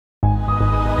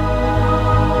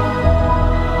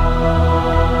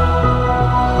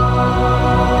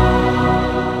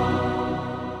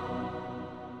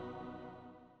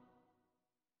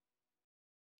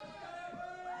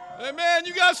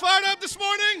guys fired up this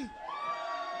morning?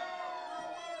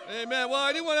 Amen. Well,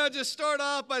 I do want to just start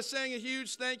off by saying a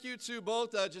huge thank you to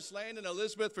both Ghislaine and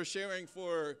Elizabeth for sharing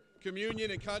for communion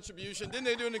and contribution. Didn't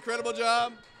they do an incredible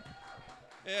job?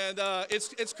 And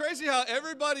it's crazy how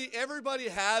everybody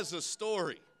has a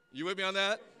story. You with me on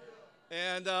that?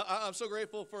 And I'm so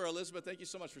grateful for Elizabeth. Thank you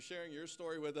so much for sharing your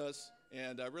story with us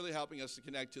and really helping us to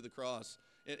connect to the cross.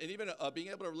 And even being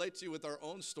able to relate to you with our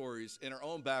own stories and our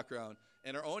own background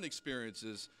and our own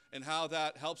experiences and how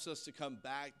that helps us to come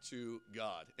back to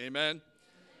God. Amen?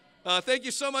 Thank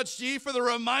you so much, G, for the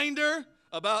reminder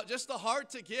about just the heart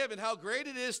to give and how great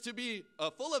it is to be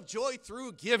full of joy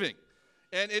through giving.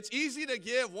 And it's easy to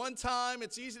give one time.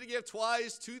 It's easy to give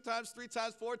twice, 2 times, 3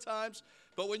 times, 4 times.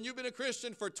 But when you've been a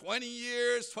Christian for 20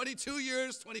 years, 22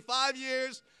 years, 25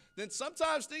 years, then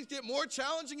sometimes things get more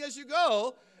challenging as you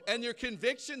go, and your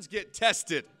convictions get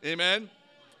tested. Amen?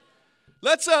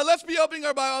 Let's be opening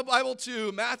our Bible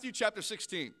to Matthew chapter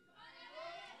 16.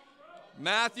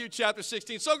 Matthew chapter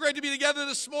 16. So great to be together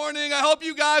this morning. I hope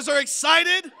you guys are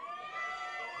excited.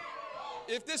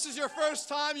 If this is your first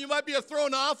time, you might be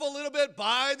thrown off a little bit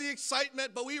by the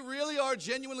excitement, but we really are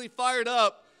genuinely fired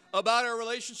up about our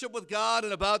relationship with God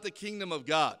and about the kingdom of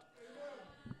God.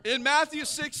 In Matthew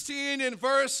 16, in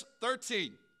verse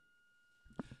 13,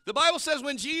 the Bible says,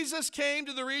 when Jesus came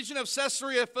to the region of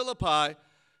Caesarea Philippi,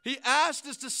 he asked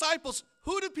his disciples,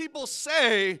 who do people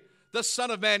say the Son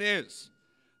of Man is?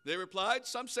 They replied,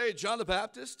 some say John the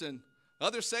Baptist, and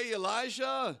others say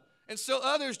Elijah, and still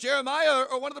others, Jeremiah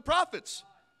or one of the prophets.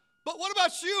 But what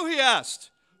about you, he asked.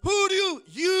 Who do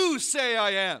you say I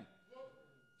am?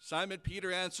 Simon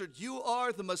Peter answered, you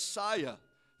are the Messiah,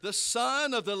 the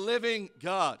Son of the living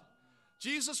God.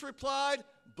 Jesus replied,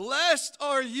 blessed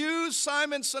are you,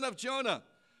 Simon, son of Jonah,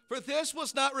 for this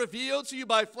was not revealed to you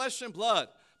by flesh and blood,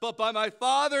 but by my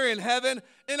Father in heaven.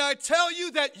 And I tell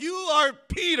you that you are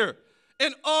Peter,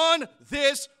 and on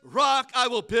this rock I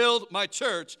will build my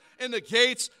church, and the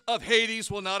gates of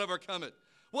Hades will not overcome it.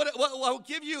 I'll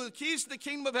give you the keys to the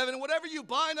kingdom of heaven. Whatever you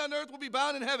bind on earth will be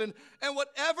bound in heaven, and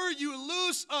whatever you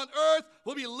loose on earth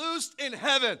will be loosed in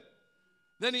heaven.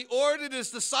 Then he ordered his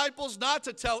disciples not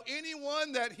to tell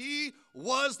anyone that he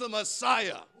was the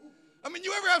Messiah. I mean,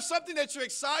 you ever have something that you're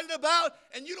excited about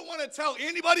and you don't want to tell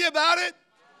anybody about it?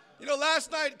 You know,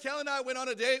 last night, Kelly and I went on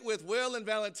a date with Will and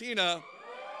Valentina.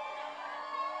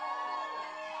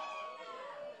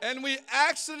 And we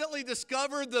accidentally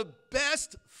discovered the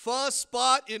best pho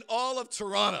spot in all of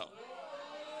Toronto.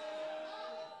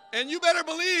 And you better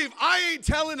believe I ain't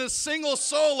telling a single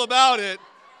soul about it.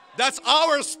 That's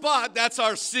our spot. That's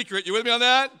our secret. You with me on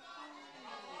that?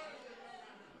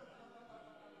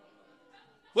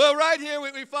 Well, right here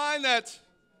we find that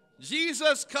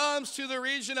Jesus comes to the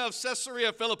region of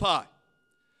Caesarea Philippi.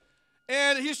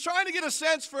 And he's trying to get a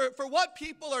sense for what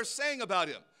people are saying about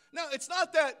him. Now, it's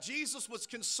not that Jesus was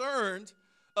concerned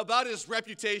about his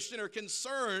reputation or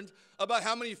concerned about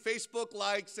how many Facebook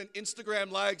likes and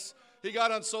Instagram likes he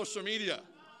got on social media.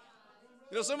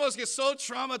 You know, some of us get so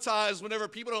traumatized whenever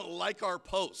people don't like our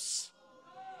posts.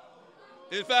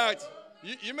 In fact,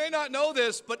 you may not know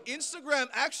this, but Instagram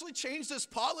actually changed this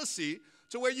policy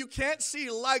to where you can't see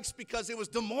likes because it was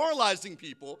demoralizing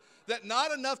people, that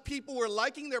not enough people were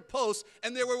liking their posts,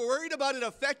 and they were worried about it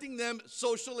affecting them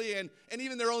socially and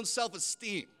even their own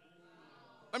self-esteem.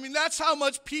 I mean, that's how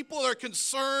much people are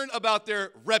concerned about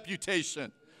their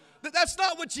reputation. That's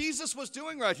not what Jesus was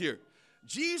doing right here.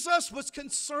 Jesus was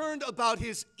concerned about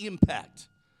his impact.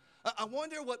 I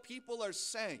wonder what people are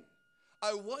saying.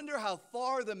 I wonder how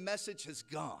far the message has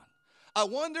gone. I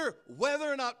wonder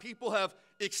whether or not people have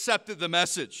accepted the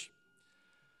message.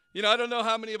 You know, I don't know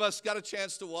how many of us got a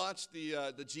chance to watch the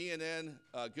GNN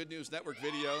Good News Network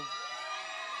video.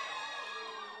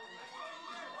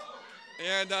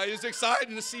 And it was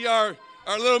exciting to see our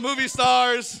little movie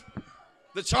stars,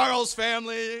 the Charles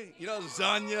family, you know,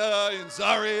 Zanya and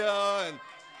Zaria and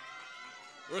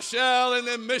Rochelle and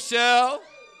then Michelle.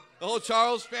 The whole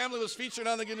Charles family was featured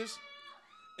on the Good News.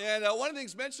 And one of the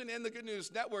things mentioned in the Good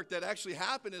News Network that actually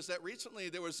happened is that recently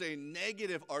there was a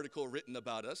negative article written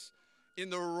about us in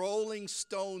the Rolling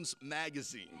Stones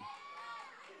magazine.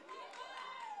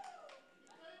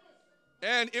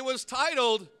 And it was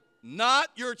titled, Not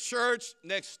Your Church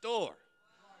Next Door.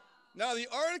 Now, the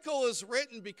article was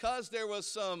written because there was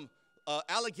some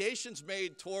allegations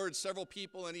made towards several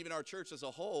people and even our church as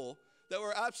a whole that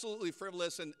were absolutely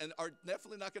frivolous and are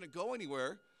definitely not going to go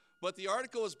anywhere. But the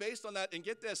article was based on that, and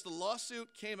get this, the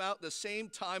lawsuit came out the same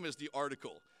time as the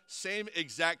article. Same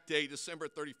exact day, December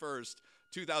 31st,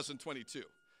 2022.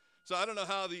 So I don't know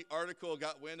how the article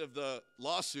got wind of the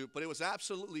lawsuit, but it was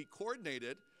absolutely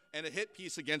coordinated and a hit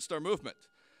piece against our movement.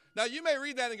 Now, you may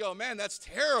read that and go, man, that's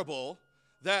terrible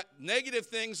that negative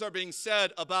things are being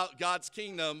said about God's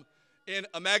kingdom in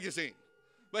a magazine.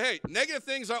 But hey, negative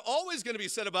things are always going to be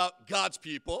said about God's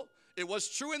people. It was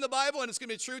true in the Bible, and it's going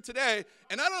to be true today.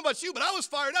 And I don't know about you, but I was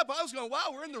fired up. I was going, wow,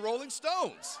 we're in the Rolling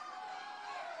Stones.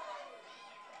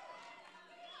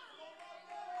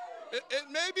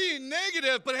 It may be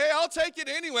negative, but hey, I'll take it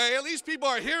anyway. At least people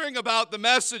are hearing about the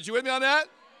message. You with me on that?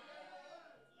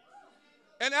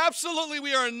 And absolutely,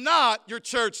 we are not your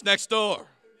church next door.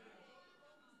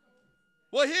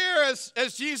 Well, here,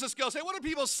 as Jesus goes, hey, what are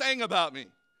people saying about me?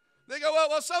 They go,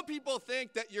 well, some people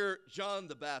think that you're John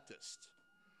the Baptist.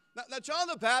 Now, John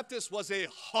the Baptist was a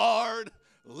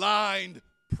hard-lined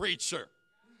preacher.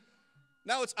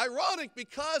 Now, it's ironic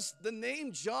because the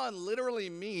name John literally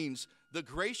means the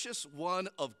gracious one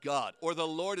of God, or the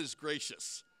Lord is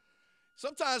gracious.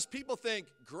 Sometimes people think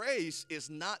grace is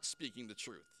not speaking the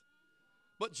truth.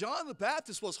 But John the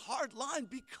Baptist was hard-lined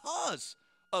because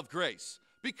of grace,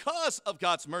 because of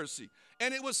God's mercy.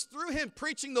 And it was through him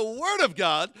preaching the word of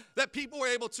God that people were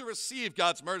able to receive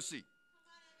God's mercy.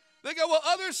 They go, well,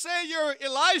 others say you're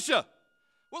Elijah.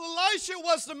 Well, Elisha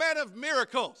was the man of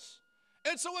miracles.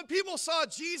 And so when people saw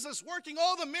Jesus working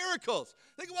all the miracles,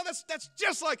 they go, well, that's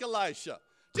just like Elisha,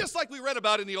 just like we read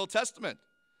about in the Old Testament.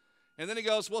 And then he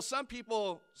goes, well, some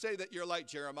people say that you're like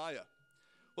Jeremiah.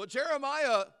 Well,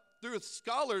 Jeremiah, through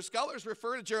scholars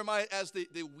refer to Jeremiah as the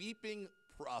weeping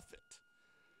prophet.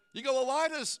 You go, well,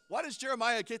 why does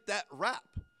Jeremiah get that rap?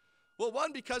 Well,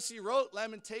 one, because he wrote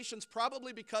Lamentations,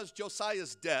 probably because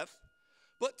Josiah's death.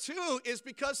 But two, is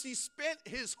because he spent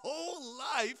his whole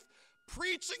life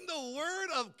preaching the word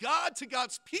of God to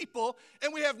God's people,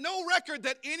 and we have no record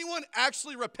that anyone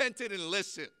actually repented and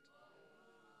listened.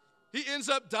 He ends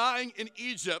up dying in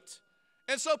Egypt.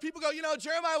 And so people go,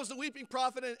 Jeremiah was the weeping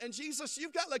prophet, and Jesus,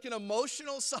 you've got like an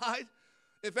emotional side.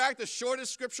 In fact, the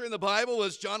shortest scripture in the Bible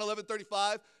was John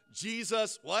 11:35.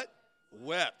 Jesus, what?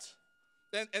 Wept.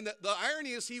 And the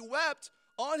irony is he wept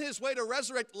on his way to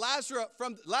resurrect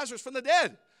Lazarus from the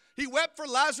dead. He wept for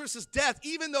Lazarus' death,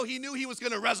 even though he knew he was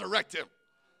going to resurrect him.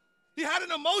 He had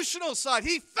an emotional side.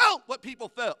 He felt what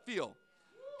people feel.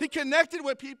 He connected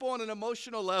with people on an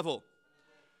emotional level.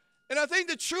 And I think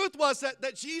the truth was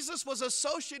that Jesus was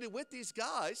associated with these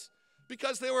guys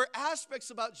because there were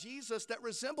aspects about Jesus that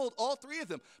resembled all three of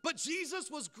them. But Jesus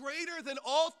was greater than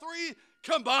all three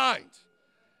combined.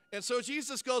 And so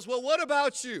Jesus goes, well, what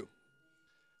about you?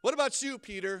 What about you,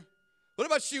 Peter? What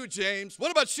about you, James?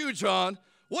 What about you, John?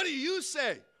 What do you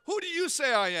say? Who do you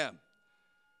say I am?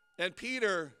 And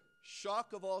Peter,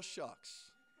 shock of all shocks,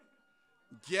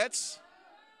 gets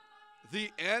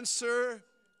the answer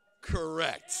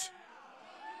correct.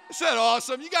 Isn't that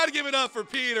awesome? You got to give it up for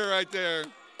Peter right there.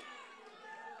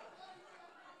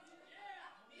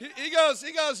 He goes,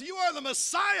 you are the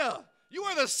Messiah. You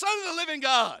are the Son of the living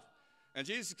God. And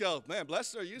Jesus goes, man,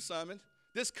 blessed are you, Simon.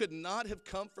 This could not have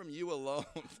come from you alone.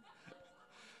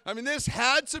 I mean, this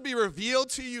had to be revealed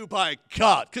to you by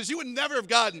God, because you would never have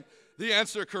gotten the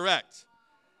answer correct.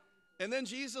 And then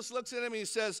Jesus looks at him and he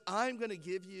says, I'm going to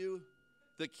give you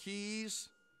the keys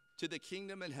to the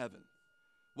kingdom in heaven.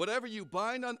 Whatever you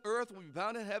bind on earth will be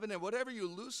bound in heaven, and whatever you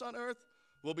loose on earth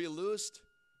will be loosed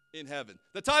in heaven.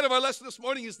 The title of our lesson this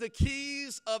morning is The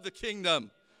Keys of the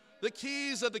Kingdom. The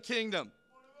Keys of the Kingdom.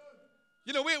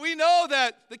 We know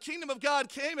that the kingdom of God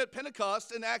came at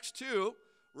Pentecost in Acts 2,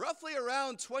 roughly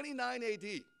around 29 AD.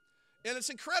 And it's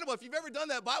incredible. If you've ever done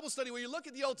that Bible study where you look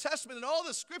at the Old Testament and all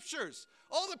the scriptures,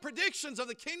 all the predictions of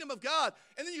the kingdom of God,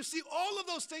 and then you see all of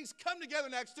those things come together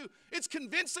in Acts 2, it's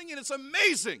convincing and it's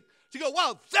amazing to go,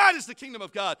 wow, that is the kingdom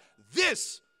of God.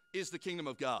 This is the kingdom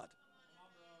of God.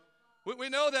 We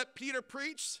know that Peter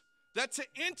preached that to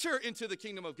enter into the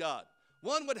kingdom of God,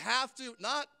 one would have to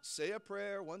not say a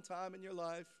prayer one time in your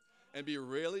life and be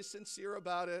really sincere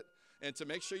about it, and to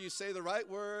make sure you say the right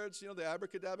words, the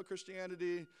abracadabra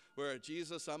Christianity, where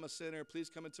Jesus, I'm a sinner, please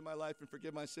come into my life and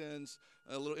forgive my sins,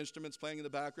 little instruments playing in the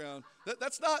background.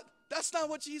 That's not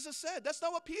what Jesus said. That's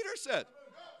not what Peter said.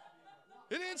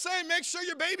 He didn't say make sure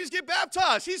your babies get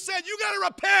baptized. He said you got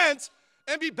to repent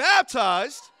and be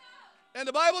baptized. And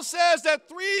the Bible says that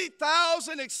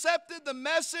 3,000 accepted the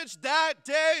message that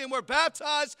day and were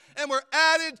baptized and were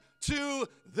added to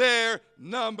their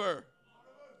number.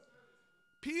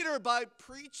 Peter, by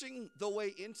preaching the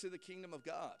way into the kingdom of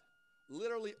God,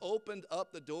 literally opened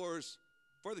up the doors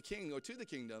for the king, or to the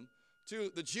kingdom, to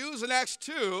the Jews in Acts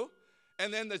 2,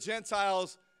 and then the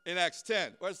Gentiles in Acts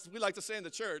 10. Or as we like to say in the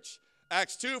church,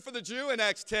 Acts 2 for the Jew and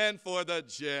Acts 10 for the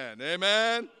Gen.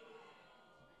 Amen?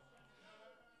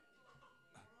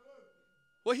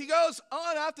 Well, he goes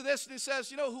on after this and he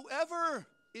says, whoever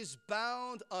is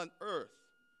bound on earth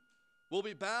will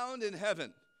be bound in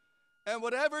heaven. And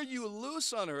whatever you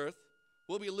loose on earth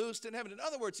will be loosed in heaven. In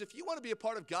other words, if you want to be a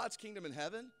part of God's kingdom in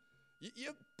heaven,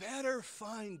 you better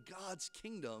find God's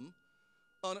kingdom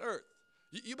on earth.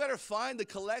 You better find the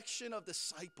collection of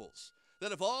disciples that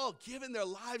have all given their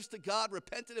lives to God,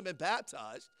 repented and been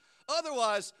baptized.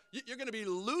 Otherwise, you're going to be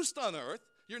loosed on earth.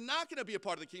 You're not going to be a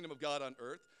part of the kingdom of God on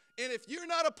earth. And if you're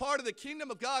not a part of the kingdom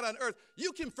of God on earth,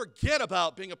 you can forget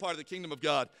about being a part of the kingdom of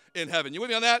God in heaven. You with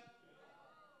me on that?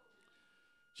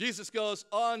 Jesus goes,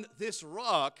 on this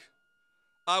rock,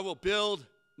 I will build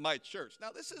my church. Now,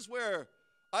 this is where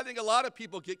I think a lot of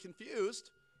people get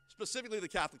confused, specifically the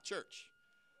Catholic Church.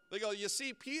 They go, you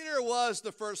see, Peter was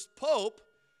the first pope,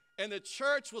 and the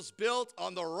church was built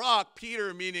on the rock,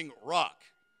 Peter meaning rock.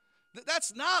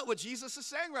 That's not what Jesus is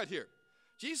saying right here.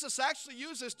 Jesus actually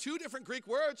uses two different Greek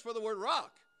words for the word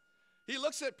rock. He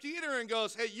looks at Peter and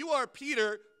goes, hey, you are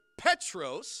Peter,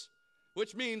 Petros,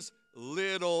 which means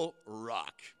little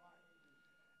rock.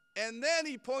 And then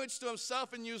he points to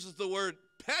himself and uses the word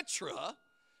Petra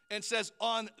and says,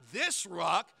 on this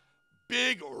rock,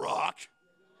 big rock,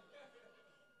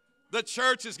 the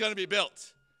church is going to be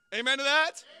built. Amen to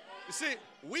that? You see,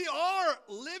 we are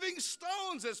living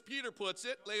stones, as Peter puts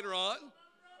it later on.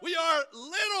 We are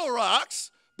little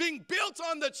rocks being built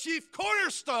on the chief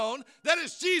cornerstone, that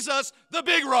is Jesus, the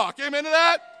big rock. Amen to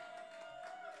that?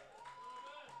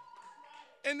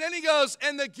 And then he goes,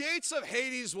 and the gates of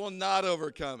Hades will not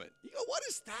overcome it. You go, what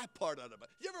is that part of it?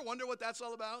 You ever wonder what that's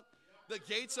all about? The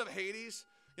gates of Hades.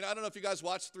 I don't know if you guys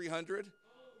watched 300.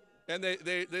 And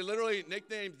they literally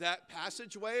nicknamed that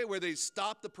passageway where they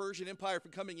stopped the Persian Empire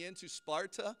from coming into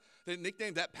Sparta. They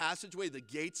nicknamed that passageway the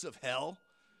gates of hell.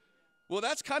 Well,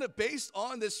 that's kind of based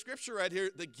on this scripture right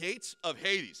here, the gates of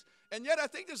Hades. And yet I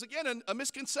think there's, again, a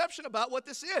misconception about what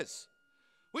this is.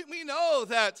 We know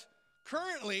that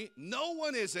currently no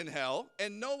one is in hell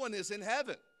and no one is in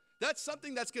heaven. That's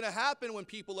something that's going to happen when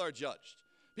people are judged.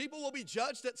 People will be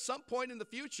judged at some point in the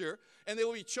future, and they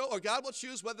will be or God will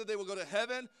choose whether they will go to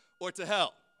heaven or to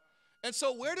hell. And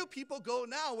so where do people go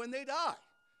now when they die?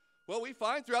 Well, we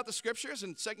find throughout the scriptures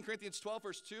in 2 Corinthians 12,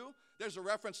 verse 2, there's a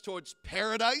reference towards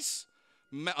paradise.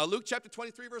 Luke chapter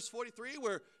 23, verse 43,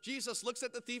 where Jesus looks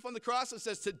at the thief on the cross and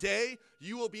says, today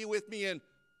you will be with me in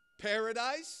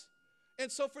paradise.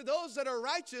 And so for those that are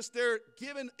righteous, they're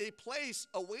given a place,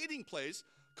 a waiting place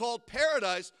called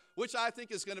paradise, which I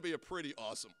think is going to be a pretty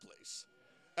awesome place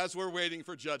as we're waiting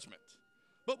for judgment.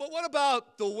 But what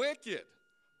about the wicked?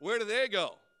 Where do they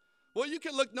go? Well, you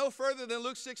can look no further than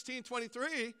Luke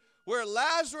 16:23, where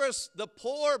Lazarus, the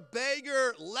poor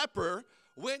beggar leper,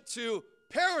 went to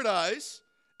paradise,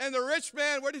 and the rich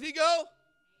man, where did he go?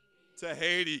 To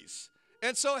Hades.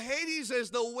 And so Hades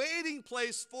is the waiting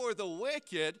place for the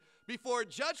wicked before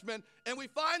judgment, and we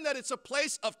find that it's a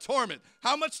place of torment.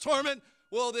 How much torment?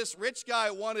 Well, this rich guy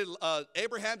wanted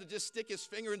Abraham to just stick his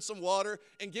finger in some water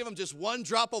and give him just one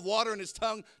drop of water in his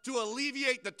tongue to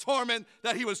alleviate the torment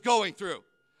that he was going through.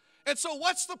 And so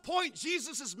what's the point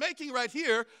Jesus is making right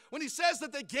here when he says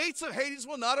that the gates of Hades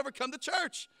will not overcome the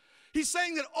church? He's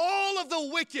saying that all of the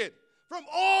wicked from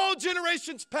all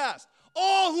generations past,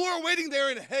 all who are waiting there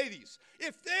in Hades,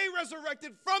 if they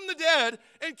resurrected from the dead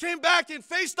and came back and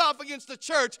faced off against the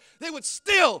church, they would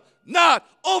still not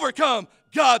overcome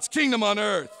God's kingdom on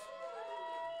earth.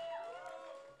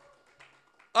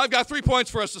 I've got 3 points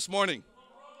for us this morning.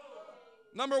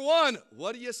 Number one,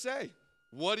 what do you say?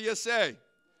 What do you say?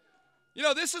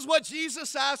 This is what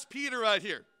Jesus asked Peter right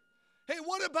here. Hey,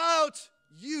 what about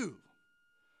you?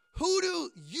 Who do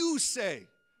you say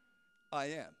I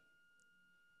am?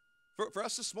 For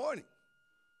us this morning,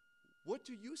 what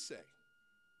do you say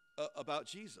about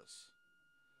Jesus?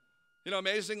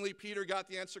 Amazingly, Peter got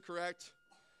the answer correct.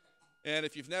 And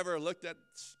if you've never looked at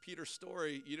Peter's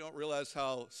story, you don't realize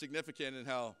how significant and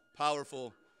how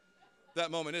powerful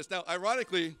that moment is. Now,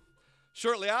 ironically,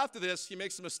 shortly after this, he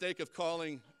makes the mistake of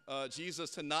calling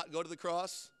Jesus to not go to the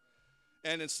cross.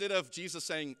 And instead of Jesus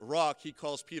saying rock, he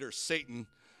calls Peter Satan.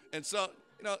 And so,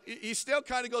 he still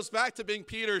kind of goes back to being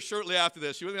Peter shortly after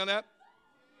this. You with me on that?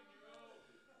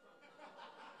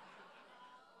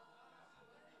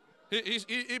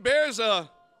 He bears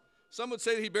some would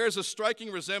say he bears a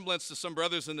striking resemblance to some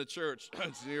brothers in the church.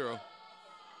 Zero.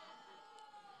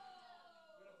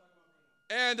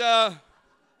 And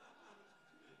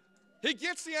he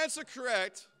gets the answer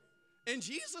correct, and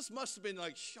Jesus must have been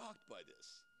shocked by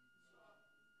this.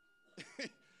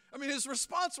 I mean, his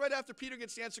response right after Peter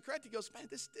gets the answer correct, he goes, man,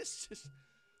 this just,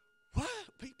 what?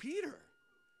 Peter,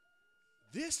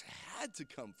 this had to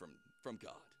come from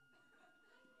God.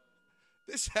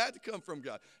 This had to come from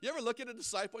God. You ever look at a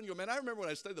disciple and you go, man, I remember when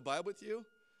I studied the Bible with you.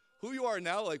 Who you are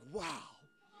now, like, wow.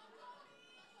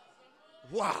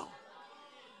 Wow.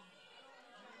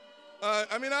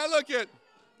 I mean, I look at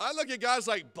guys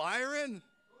like Byron.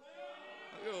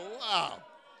 I go, wow.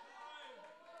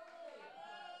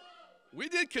 We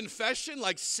did confession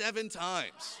like 7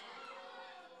 times.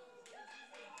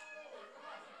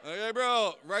 Okay,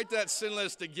 bro, write that sin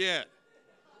list again.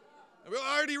 Bro,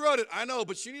 I already wrote it. I know,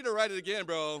 but you need to write it again,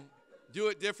 bro. Do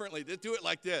it differently. Do it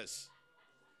like this.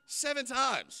 7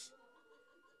 times.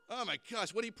 Oh, my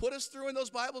gosh. What he put us through in those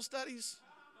Bible studies?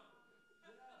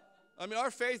 I mean,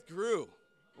 our faith grew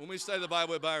when we studied the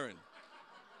Bible with Byron.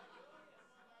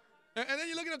 And then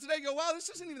you look at him today and go, wow, this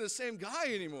isn't even the same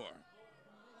guy anymore.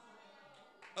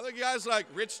 Other guys like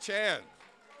Rich Chan.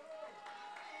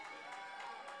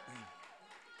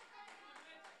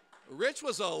 Rich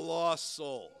was a lost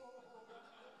soul.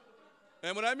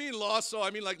 And when I mean lost soul,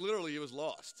 I mean like literally he was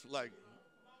lost. Like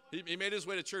he made his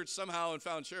way to church somehow and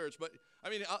found church. But I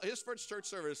mean, his first church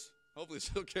service, hopefully it's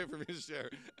okay for me to share.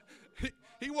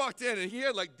 He walked in and he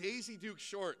had like Daisy Duke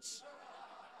shorts.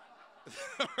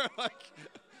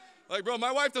 like, bro,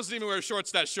 my wife doesn't even wear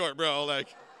shorts that short, bro.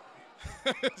 Like,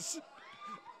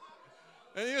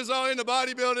 and he was all into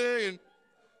bodybuilding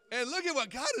and look at what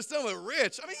God has done with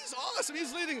Rich. I mean, he's awesome.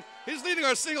 He's leading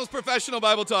our singles professional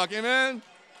Bible talk, amen.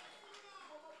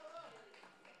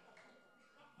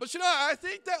 But you know, I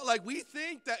think that we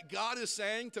think that God is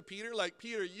saying to Peter, like,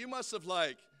 Peter,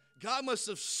 God must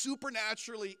have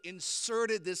supernaturally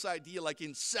inserted this idea like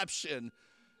inception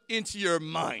into your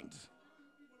mind.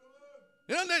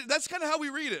 You know, that's kind of how we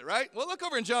read it, right? Well, look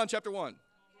over in John chapter 1.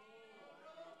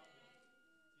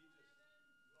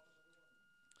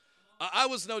 I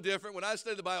was no different. When I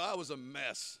studied the Bible, I was a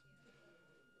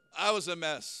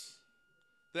mess.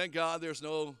 Thank God there's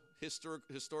no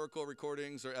historical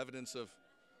recordings or evidence of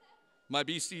my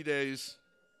BC days,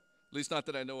 at least not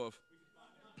that I know of.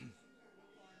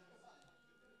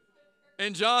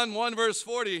 In John 1, verse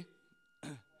 40,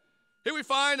 here we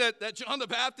find that John the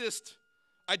Baptist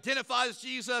identifies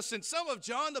Jesus, and some of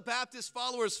John the Baptist's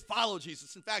followers follow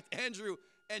Jesus. In fact, Andrew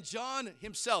and John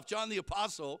himself, John the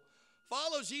Apostle,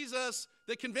 follow Jesus.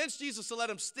 They convince Jesus to let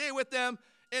him stay with them.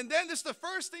 And then this is the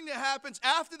first thing that happens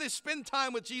after they spend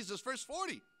time with Jesus. Verse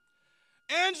 40.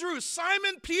 Andrew,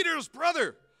 Simon Peter's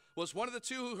brother, was one of the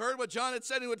 2 who heard what John had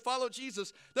said and would follow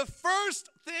Jesus. The first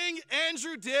thing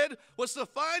Andrew did was to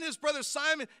find his brother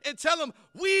Simon and tell him,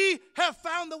 we have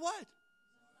found the what?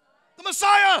 The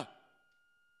Messiah.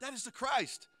 That is the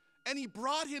Christ. And he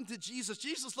brought him to Jesus.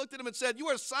 Jesus looked at him and said, you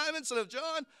are Simon, son of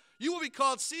John. You will be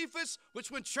called Cephas, which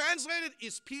when translated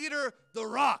is Peter the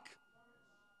rock.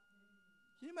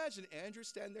 Can you imagine Andrew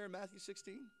standing there in Matthew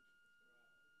 16?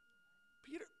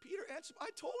 Peter answered. I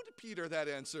told Peter that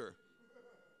answer.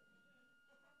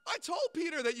 I told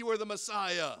Peter that you were the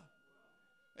Messiah.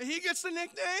 And he gets the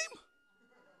nickname?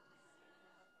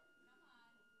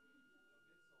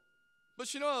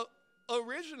 But you know,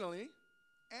 originally,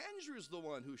 Andrew's the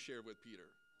one who shared with Peter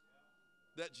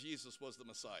that Jesus was the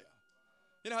Messiah.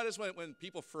 You know how it is when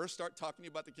people first start talking to you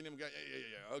about the kingdom of God?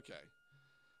 Yeah, okay.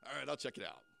 All right, I'll check it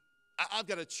out. I've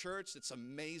got a church that's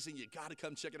amazing. You got to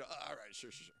come check it out. All right,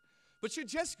 sure. But you're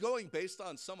just going based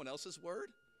on someone else's word.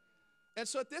 And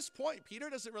so at this point, Peter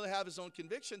doesn't really have his own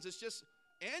convictions. It's just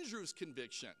Andrew's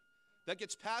conviction that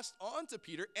gets passed on to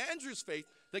Peter, Andrew's faith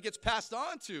that gets passed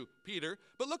on to Peter.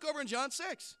 But look over in John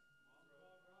 6.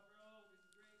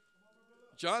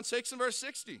 John 6 and verse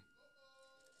 60.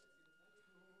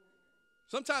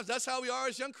 Sometimes that's how we are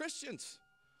as young Christians.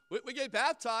 We get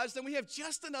baptized and we have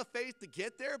just enough faith to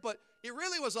get there, but it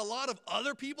really was a lot of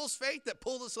other people's faith that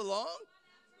pulled us along.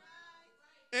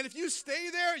 And if you stay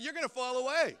there, you're going to fall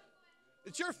away.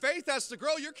 It's your faith has to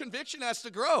grow. Your conviction has to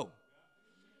grow.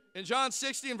 In John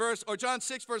 6 verse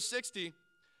 60,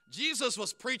 Jesus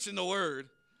was preaching the word.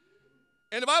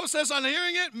 And the Bible says on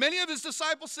hearing it, many of his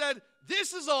disciples said,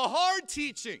 this is a hard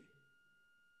teaching.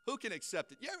 Who can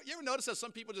accept it? You ever notice that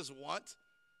some people just want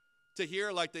to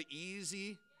hear like the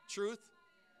easy truth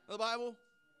of the Bible?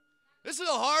 This is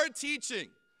a hard teaching.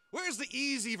 Where's the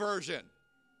easy version?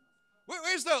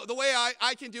 Where's the way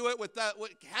I can do it with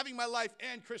having my life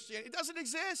and Christianity? It doesn't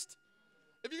exist.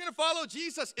 If you're going to follow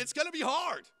Jesus, it's going to be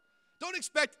hard. Don't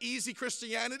expect easy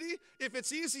Christianity. If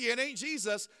it's easy, it ain't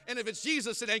Jesus. And if it's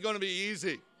Jesus, it ain't going to be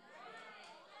easy.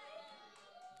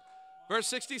 Verse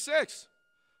 66.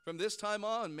 From this time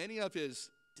on, many of his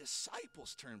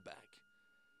disciples turned back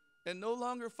and no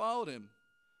longer followed him.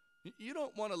 You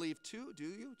don't want to leave too, do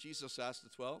you? Jesus asked the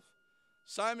 12.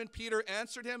 Simon Peter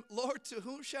answered him, Lord, to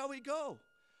whom shall we go?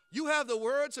 You have the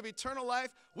words of eternal life.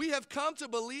 We have come to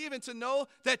believe and to know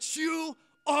that you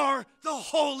are the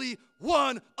Holy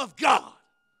One of God.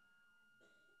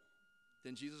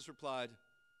 Then Jesus replied,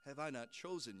 have I not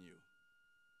chosen you,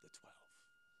 the 12?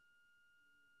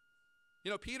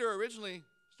 You know, Peter originally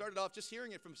started off just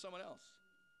hearing it from someone else.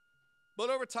 But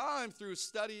over time, through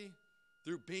study,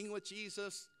 through being with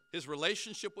Jesus, his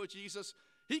relationship with Jesus,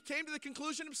 he came to the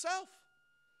conclusion himself.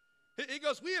 He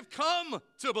goes, we have come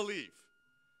to believe.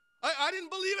 I didn't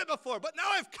believe it before, but now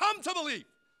I've come to believe.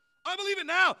 I believe it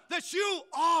now that you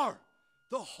are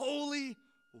the Holy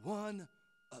One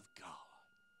of God.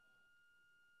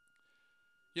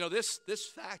 You know, this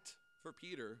fact for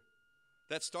Peter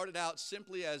that started out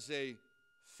simply as a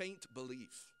faint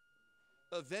belief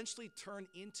eventually turned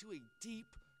into a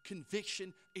deep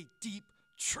conviction, a deep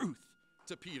truth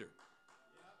to Peter.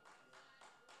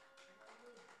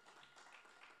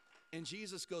 And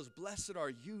Jesus goes, blessed are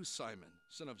you, Simon,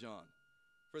 son of John,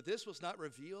 for this was not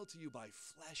revealed to you by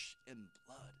flesh and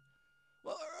blood.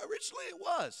 Well, originally it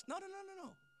was. No.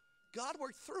 God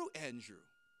worked through Andrew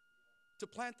to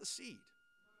plant the seed.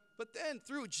 But then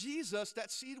through Jesus, that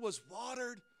seed was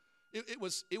watered. It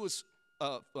was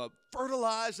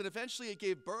fertilized, and eventually it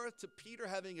gave birth to Peter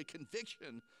having a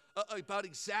conviction about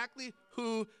exactly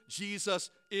who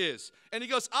Jesus is. And he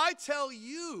goes, I tell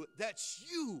you that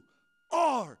you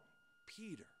are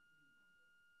Peter,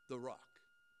 the rock.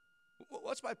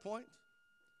 What's my point?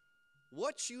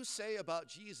 What you say about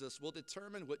Jesus will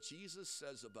determine what Jesus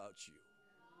says about you.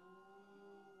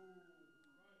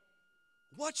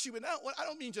 And I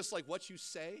don't mean just like what you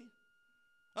say.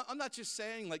 I'm not just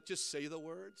saying like just say the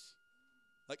words.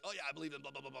 Like, oh yeah, I believe in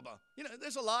blah, blah, blah, blah, blah. You know,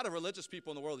 there's a lot of religious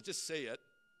people in the world that just say it,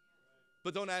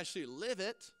 but don't actually live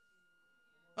it.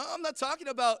 I'm not talking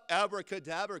about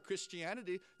abracadabra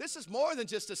Christianity. This is more than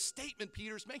just a statement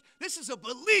Peter's making. This is a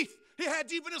belief he had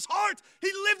deep in his heart. He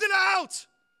lived it out.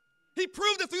 He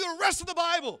proved it through the rest of the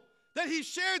Bible that he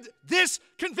shared this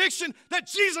conviction that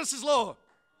Jesus is Lord.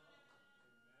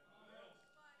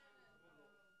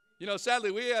 You know,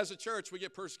 sadly, we as a church, we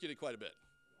get persecuted quite a bit.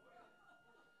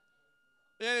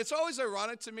 And it's always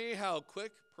ironic to me how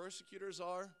quick persecutors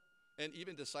are, and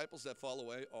even disciples that fall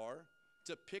away are,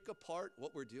 to pick apart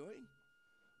what we're doing,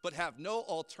 but have no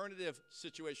alternative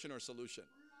situation or solution.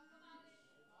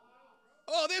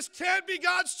 Oh, this can't be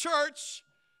God's church.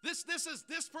 This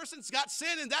person's got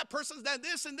sin, and that person's done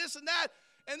this and this and that.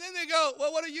 And then they go,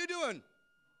 well, what are you doing?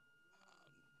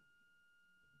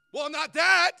 Well, not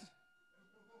that.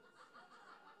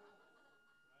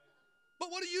 But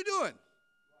what are you doing?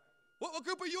 What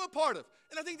group are you a part of?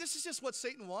 And I think this is just what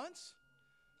Satan wants.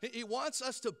 He wants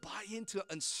us to buy into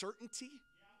uncertainty.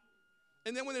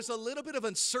 And then when there's a little bit of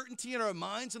uncertainty in our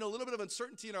minds and a little bit of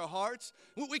uncertainty in our hearts,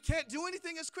 we can't do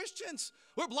anything as Christians.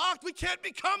 We're blocked. We can't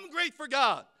become great for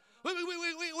God.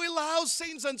 We allow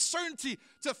Satan's uncertainty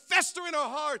to fester in our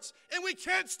hearts. And we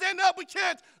can't stand up. We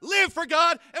can't live for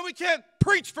God. And we can't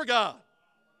preach for God.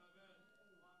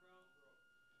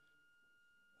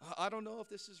 I don't know if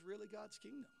this is really God's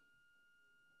kingdom.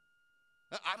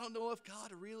 I don't know if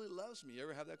God really loves me. You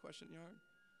ever have that question in your heart?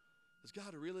 Does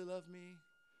God really love me?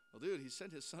 Well, dude, he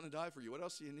sent his son to die for you. What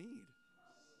else do you need?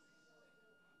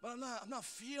 But I'm not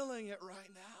feeling it right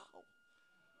now.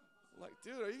 Like,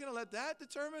 dude, are you going to let that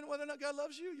determine whether or not God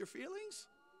loves you? Your feelings?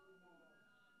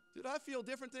 Dude, I feel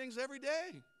different things every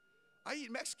day. I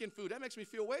eat Mexican food. That makes me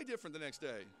feel way different the next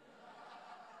day.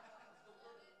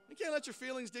 You can't let your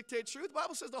feelings dictate truth. The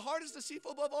Bible says the heart is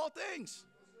deceitful above all things.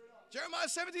 Jeremiah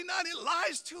 17:9, it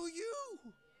lies to you.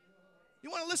 You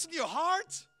want to listen to your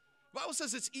heart? The Bible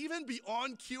says it's even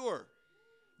beyond cure.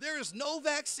 There is no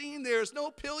vaccine. There is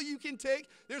no pill you can take.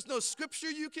 There's no scripture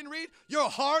you can read. Your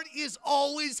heart is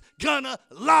always gonna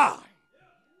lie.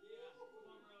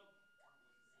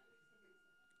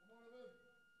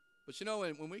 But you know,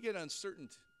 when we get uncertain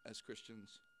as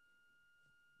Christians,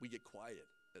 we get quiet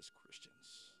as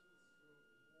Christians.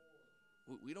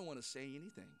 We don't want to say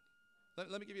anything.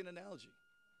 Let me give you an analogy.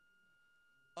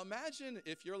 Imagine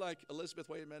if you're like Elizabeth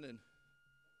Wademan and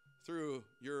through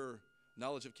your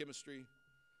knowledge of chemistry,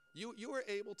 you were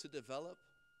able to develop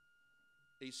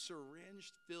a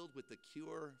syringe filled with the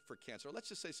cure for cancer. Let's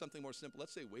just say something more simple.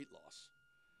 Let's say weight loss.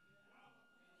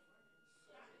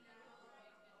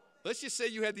 Let's just say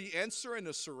you had the answer in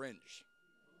a syringe.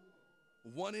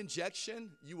 One injection,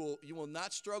 you will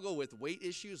not struggle with weight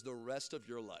issues the rest of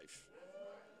your life.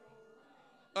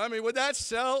 I mean, would that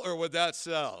sell or would that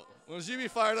sell? Would you be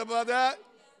fired up about that?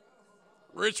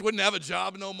 Rich wouldn't have a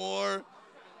job no more.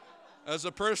 As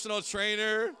a personal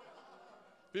trainer,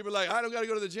 people are like, I don't got to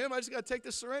go to the gym. I just got to take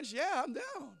this syringe. Yeah, I'm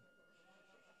down.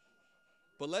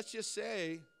 But let's just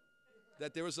say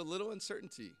that there was a little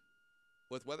uncertainty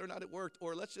with whether or not it worked,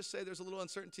 or let's just say there's a little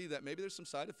uncertainty that maybe there's some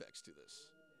side effects to this.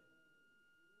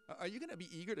 Are you going to be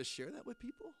eager to share that with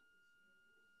people?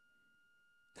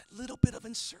 That little bit of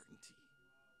uncertainty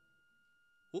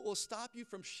will stop you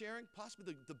from sharing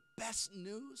possibly the best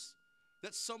news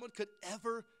that someone could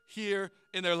ever hear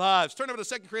in their lives. Turn over to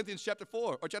 2 Corinthians chapter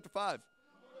 4 or chapter 5.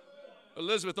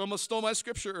 Elizabeth almost stole my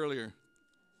scripture earlier.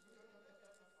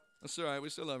 That's all right. We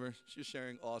still love her. She's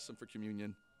sharing awesome for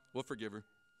communion. We'll forgive her.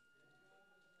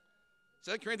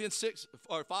 2 Corinthians 6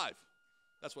 or 5.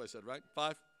 That's what I said, right?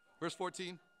 5, verse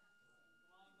 14.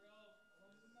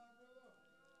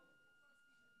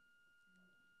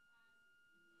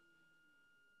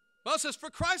 Well, it says, for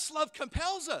Christ's love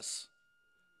compels us,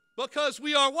 because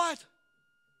we are what?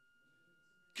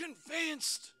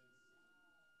 Convinced.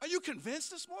 Are you convinced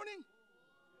this morning?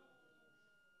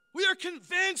 We are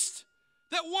convinced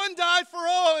that one died for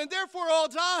all, and therefore all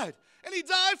died. And he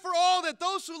died for all, that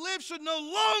those who live should no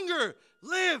longer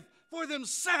live for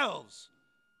themselves,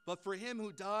 but for him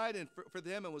who died and for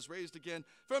them and was raised again.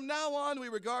 From now on, we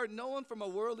regard no one from a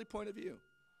worldly point of view.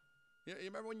 You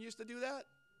remember when you used to do that?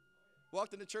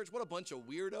 Walked into church, what a bunch of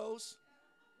weirdos.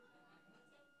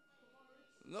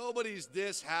 Nobody's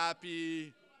this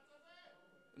happy.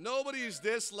 Nobody's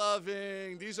this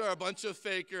loving. These are a bunch of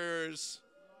fakers.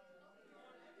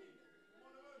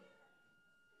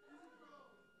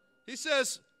 He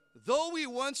says, though we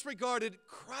once regarded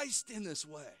Christ in this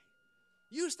way,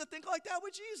 used to think like that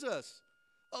with Jesus.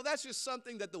 Oh, that's just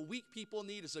something that the weak people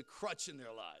need as a crutch in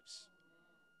their lives.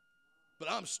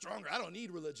 But I'm stronger. I don't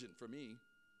need religion for me.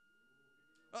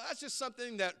 Oh, that's just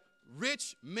something that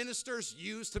rich ministers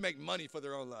use to make money for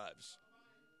their own lives.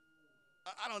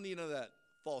 I don't need none of that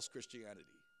false Christianity.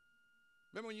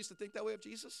 Remember when you used to think that way of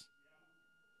Jesus?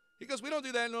 He goes, we don't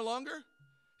do that no longer.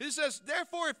 He says,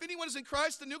 therefore, if anyone is in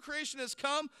Christ, the new creation has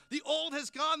come. The old has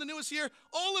gone, the new is here.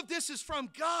 All of this is from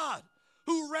God,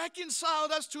 who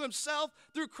reconciled us to himself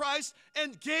through Christ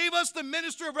and gave us the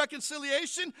ministry of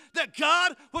reconciliation, that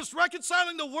God was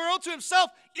reconciling the world to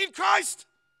himself in Christ,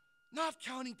 not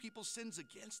counting people's sins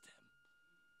against him.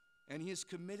 And he is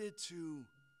committed to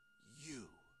you,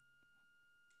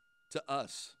 to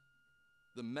us,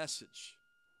 the message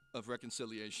of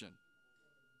reconciliation.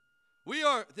 We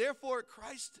are, therefore,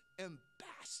 Christ's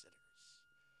ambassadors.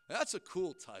 That's a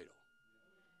cool title.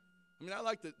 I mean, I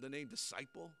like the name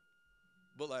disciple,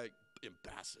 but like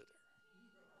ambassador.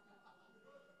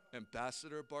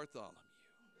 Ambassador Bartholomew.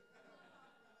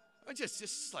 I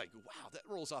just like, wow, that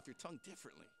rolls off your tongue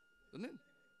differently, doesn't it?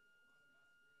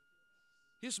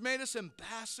 He's made us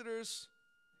ambassadors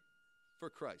for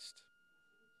Christ.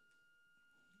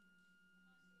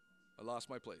 I lost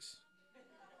my place.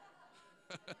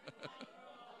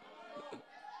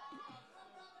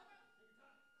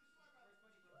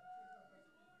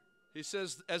 He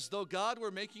says, as though God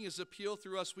were making his appeal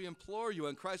through us, we implore you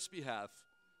on Christ's behalf,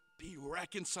 be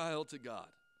reconciled to God.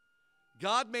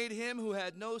 God made him who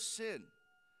had no sin.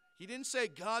 He didn't say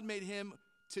God made him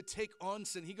to take on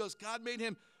sin. He goes, God made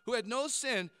him who had no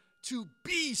sin to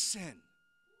be sin.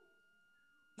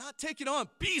 Not take it on,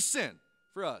 be sin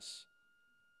for us.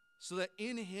 So that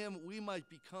in him we might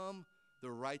become the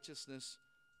righteousness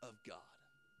of God.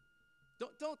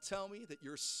 Don't tell me that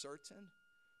you're certain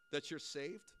that you're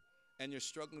saved and you're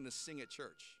struggling to sing at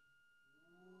church.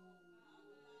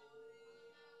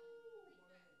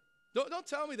 Don't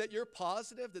tell me that you're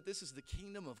positive that this is the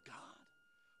kingdom of God.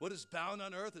 What is bound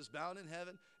on earth is bound in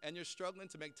heaven, and you're struggling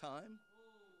to make time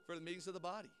for the meetings of the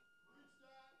body.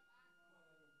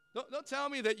 Don't tell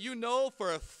me that you know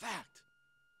for a fact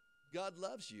God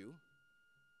loves you,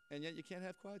 and yet you can't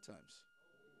have quiet times.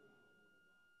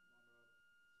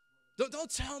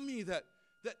 Don't tell me that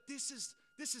this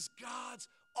is God's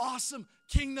awesome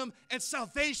kingdom and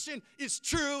salvation is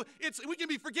true. We can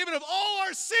be forgiven of all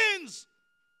our sins,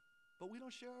 but we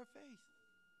don't share our faith.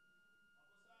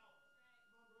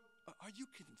 Are you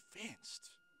convinced?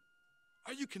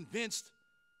 Are you convinced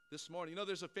this morning? You know,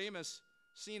 there's a famous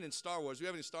scene in Star Wars. Do we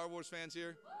have any Star Wars fans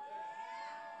here?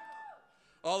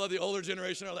 All of the older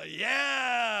generation are like,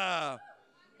 yeah.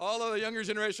 All of the younger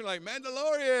generation are like,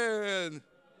 Mandalorian.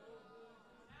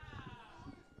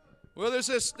 Well, there's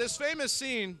this famous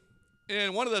scene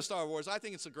in one of the Star Wars. I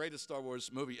think it's the greatest Star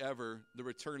Wars movie ever, The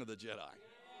Return of the Jedi.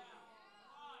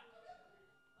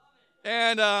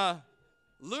 And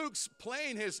Luke's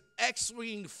playing his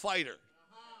X-Wing fighter.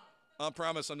 I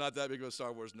promise I'm not that big of a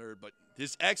Star Wars nerd, but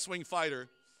his X-Wing fighter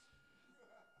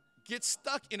gets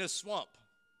stuck in a swamp.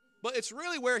 But it's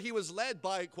really where he was led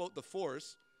by, quote, the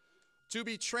Force, to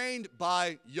be trained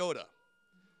by Yoda.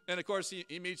 And, of course,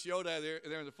 he meets Yoda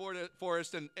there in the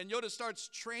forest, and Yoda starts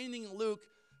training Luke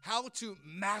how to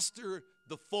master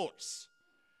the Force.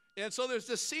 And so there's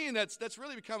this scene that's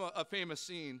really become a famous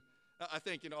scene, I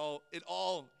think, in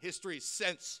all history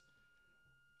since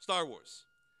Star Wars.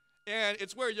 And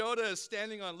it's where Yoda is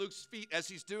standing on Luke's feet as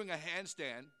he's doing a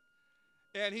handstand.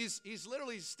 And he's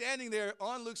literally standing there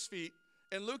on Luke's feet,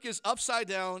 and Luke is upside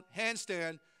down,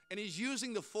 handstand, and he's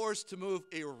using the Force to move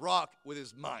a rock with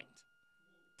his mind.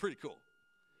 Pretty cool.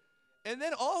 And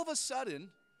then all of a sudden,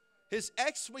 his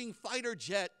X-Wing fighter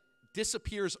jet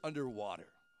disappears underwater.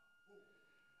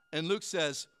 And Luke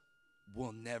says,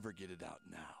 "We'll never get it out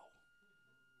now."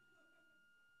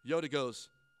 Yoda goes,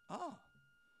 "Ah,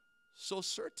 so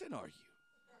certain are you?"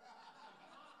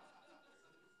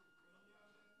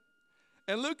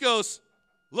 And Luke goes,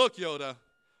 "Look, Yoda,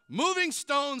 moving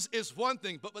stones is one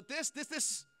thing, but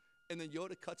this. And then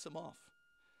Yoda cuts him off.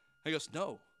 He goes,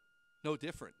 no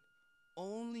different.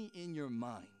 Only in your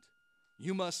mind.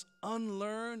 You must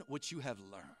unlearn what you have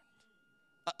learned.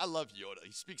 I love Yoda.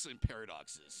 He speaks in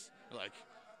paradoxes. Like,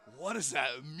 what does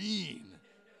that mean?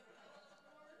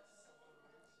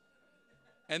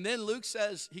 And then Luke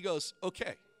says, he goes,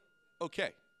 okay,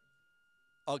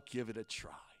 I'll give it a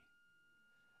try.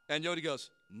 And Yoda goes,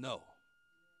 no,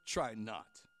 try not.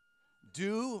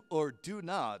 Do or do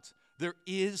not. There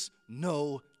is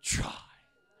no try.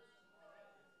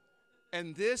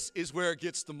 And this is where it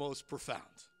gets the most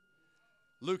profound.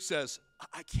 Luke says,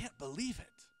 I can't believe it.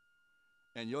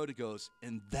 And Yoda goes,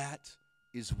 and that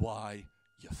is why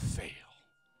you fail.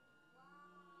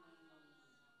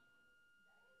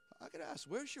 I gotta ask,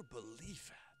 where's your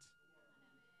belief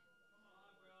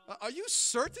at? Are you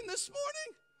certain this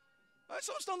morning?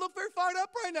 Some of us don't look very fired up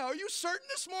right now. Are you certain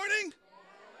this morning?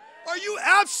 Are you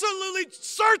absolutely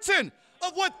certain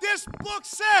of what this book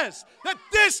says? That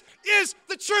this is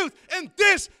the truth and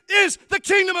this is the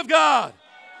kingdom of God.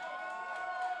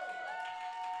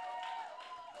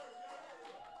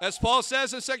 As Paul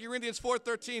says in 2 Corinthians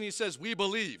 4:13, he says, we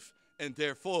believe and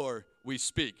therefore we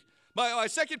speak. My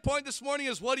second point this morning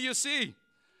is, what do you see?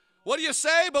 What do you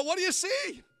say, but what do you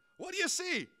see? What do you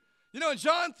see? You know, in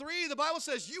John 3, the Bible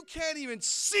says you can't even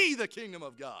see the kingdom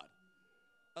of God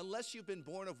unless you've been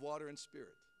born of water and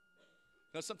spirit.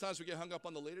 Now, sometimes we get hung up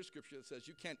on the later scripture that says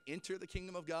you can't enter the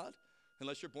kingdom of God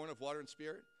unless you're born of water and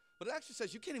spirit. But it actually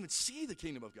says you can't even see the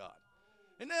kingdom of God.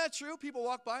 Isn't that true? People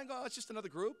walk by and go, oh, it's just another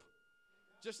group.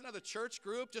 Just another church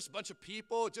group, just a bunch of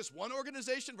people, just one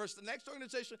organization versus the next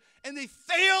organization. And they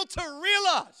fail to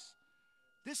realize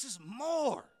this is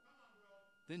more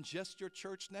than just your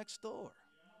church next door.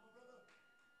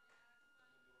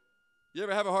 You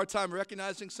ever have a hard time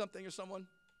recognizing something or someone?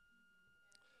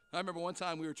 I remember one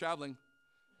time we were traveling,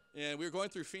 and we were going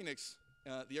through Phoenix,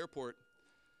 the airport.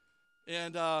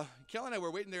 And Kelly and I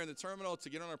were waiting there in the terminal to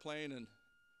get on our plane, and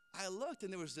I looked,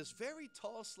 and there was this very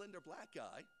tall, slender black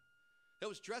guy that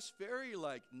was dressed very,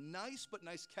 like, nice, but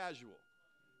nice casual.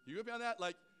 You with me on that?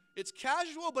 Like, it's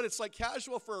casual, but it's like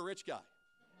casual for a rich guy.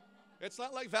 It's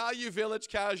not like Value Village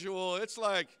casual. It's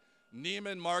like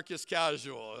Neiman Marcus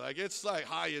casual. Like, it's like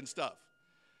high-end stuff.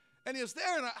 And he was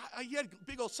there, and he had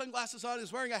big old sunglasses on. He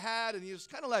was wearing a hat, and he was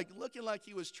kind of like looking like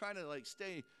he was trying to like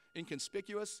stay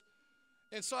inconspicuous.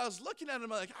 And so I was looking at him,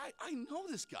 like, I know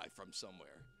this guy from somewhere.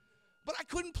 But I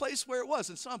couldn't place where it was.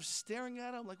 And so I'm staring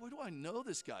at him, like, where do I know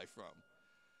this guy from?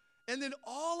 And then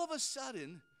all of a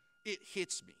sudden, it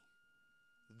hits me.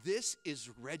 This is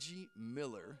Reggie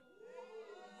Miller.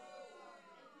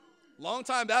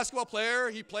 Longtime basketball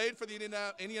player. He played for the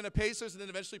Indiana Pacers and then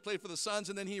eventually played for the Suns.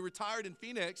 And then he retired in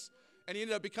Phoenix. And he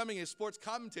ended up becoming a sports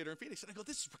commentator in Phoenix. And I go,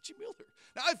 this is Reggie Miller.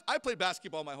 Now, I played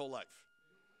basketball my whole life.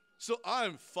 So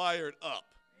I'm fired up.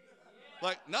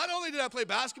 Like, not only did I play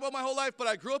basketball my whole life, but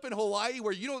I grew up in Hawaii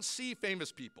where you don't see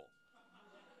famous people.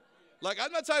 Like,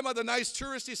 I'm not talking about the nice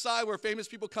touristy side where famous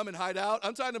people come and hide out.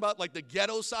 I'm talking about, like, the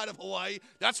ghetto side of Hawaii.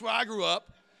 That's where I grew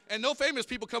up. And no famous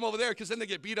people come over there because then they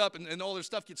get beat up and all their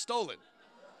stuff gets stolen.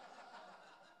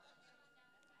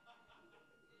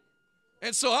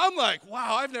 And so I'm like,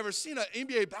 wow, I've never seen an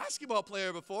NBA basketball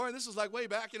player before. And this is like way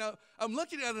back, you know. I'm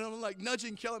looking at it and I'm like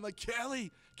nudging Kelly. I'm like,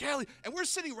 Kelly. And we're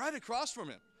sitting right across from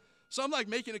him. So I'm like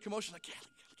making a commotion, like, Kelly.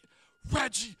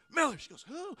 Reggie Miller. She goes,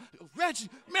 who? I go, Reggie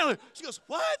Miller. She goes,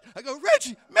 what? I go,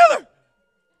 Reggie Miller.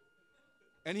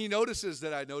 And he notices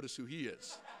that I notice who he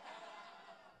is.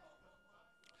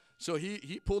 So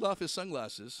he pulled off his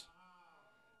sunglasses,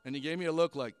 and he gave me a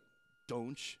look like,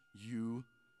 don't you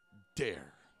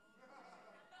dare.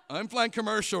 I'm flying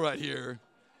commercial right here,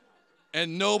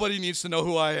 and nobody needs to know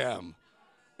who I am.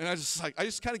 And I just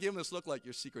kind of gave him this look like,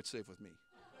 your secret's safe with me.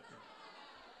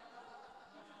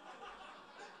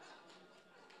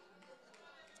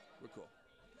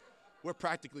 We're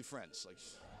practically friends. Like,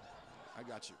 I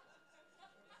got you.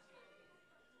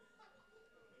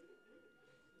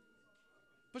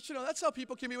 But you know, that's how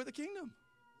people can be with the kingdom.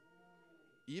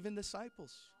 Even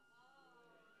disciples.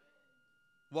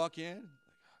 Walk in,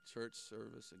 like, church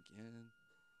service again.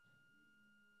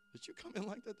 Did you come in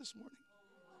like that this morning?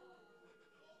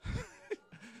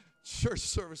 Church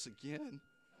service again.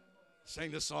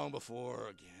 Sang this song before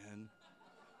again.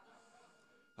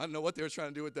 I don't know what they were trying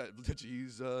to do with that.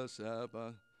 Jesus,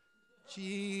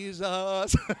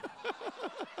 Jesus.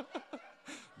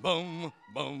 Boom,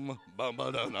 boom, bum,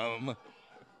 ba, dum, dum.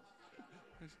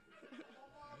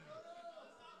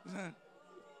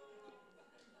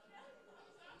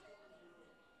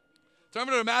 Turn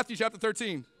over to Matthew chapter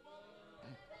 13.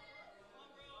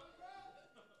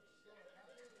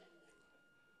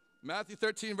 Matthew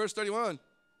 13, verse 31.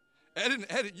 Eden,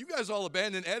 you guys all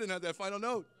abandoned Eden at that final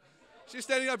note. She's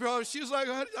standing up here. She's like,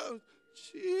 oh,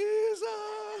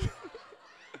 Jesus.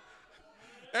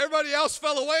 Everybody else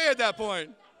fell away at that point.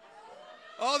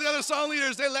 All the other song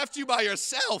leaders, they left you by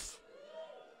yourself.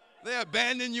 They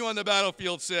abandoned you on the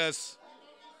battlefield, sis.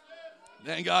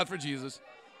 Thank God for Jesus.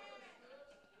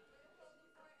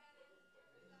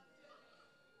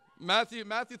 Matthew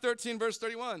 13, verse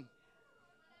 31.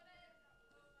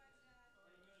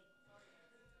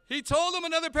 He told them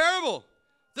another parable.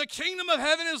 The kingdom of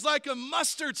heaven is like a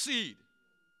mustard seed.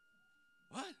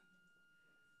 What?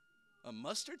 A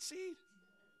mustard seed?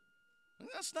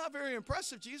 That's not very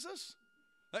impressive, Jesus.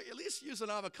 Like, at least use an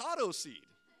avocado seed.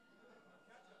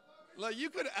 Like, you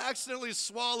could accidentally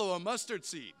swallow a mustard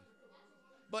seed.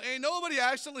 But ain't nobody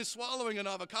accidentally swallowing an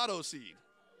avocado seed.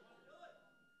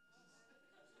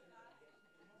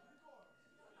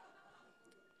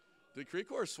 Did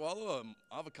Creekor swallow an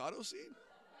avocado seed?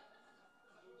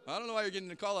 I don't know why you're getting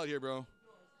the call out here, bro.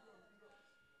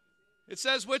 It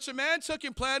says, which a man took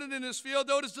and planted in his field,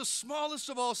 though it is the smallest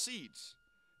of all seeds.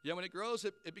 Yet when it grows,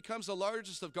 it becomes the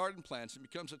largest of garden plants and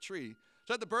becomes a tree.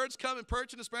 So that the birds come and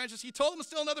perch in its branches. He told them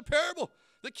still another parable.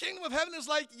 The kingdom of heaven is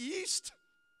like yeast.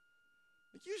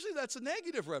 Like, usually that's a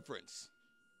negative reference.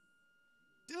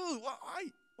 Dude,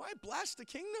 why blast the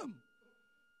kingdom?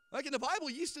 Like in the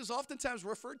Bible, yeast is oftentimes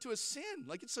referred to as sin.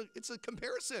 Like it's a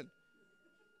comparison.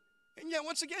 And yet,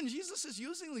 once again, Jesus is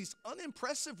using these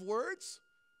unimpressive words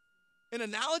and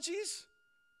analogies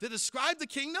to describe the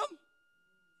kingdom.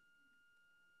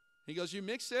 He goes, you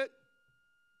mix it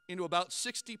into about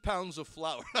 60 pounds of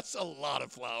flour. That's a lot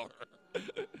of flour.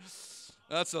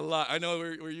 That's a lot. I know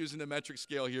we're using the metric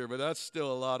scale here, but that's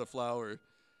still a lot of flour.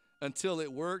 Until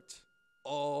it worked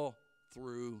all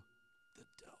through the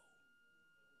dough.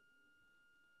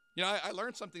 You know, I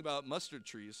learned something about mustard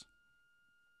trees.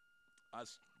 I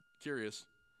was curious.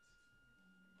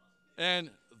 And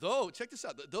check this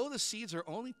out, though the seeds are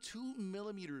only 2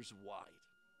 millimeters wide.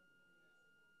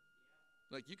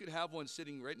 Like, you could have one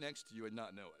sitting right next to you and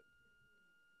not know it.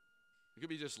 It could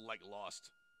be just, like, lost.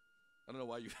 I don't know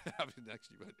why you have it next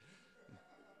to you,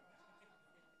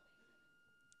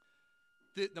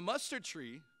 but the mustard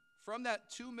tree, from that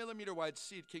 2 millimeter wide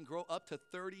seed, can grow up to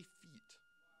 30 feet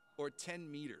or 10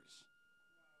 meters.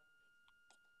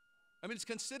 I mean, it's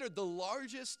considered the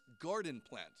largest garden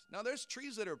plant. Now, there's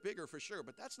trees that are bigger for sure,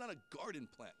 but that's not a garden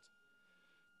plant.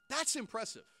 That's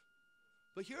impressive.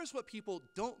 But here's what people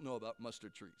don't know about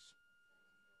mustard trees.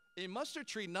 A mustard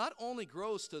tree not only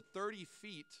grows to 30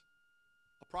 feet,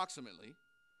 approximately,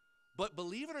 but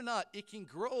believe it or not, it can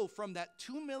grow from that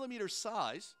 2 millimeter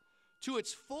size to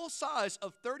its full size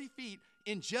of 30 feet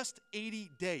in just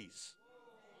 80 days.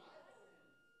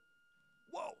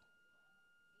 Whoa.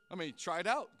 I mean, try it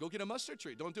out. Go get a mustard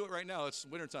tree. Don't do it right now. It's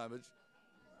wintertime. It's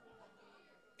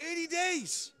 80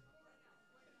 days.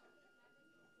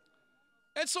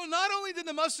 And so not only did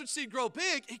the mustard seed grow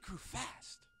big, it grew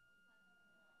fast.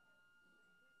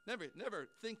 Never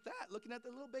think that, looking at the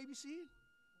little baby seed.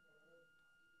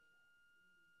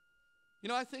 You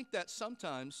know, I think that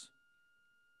sometimes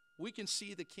we can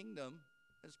see the kingdom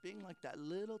as being like that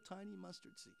little tiny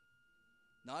mustard seed.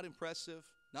 Not impressive,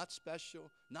 not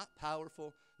special, not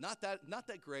powerful, not that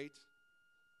great.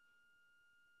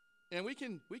 And we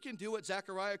can do what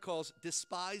Zechariah calls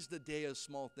despise the day of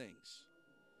small things.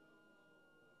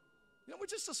 You know, we're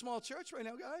just a small church right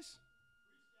now, guys.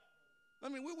 I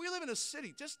mean, we live in a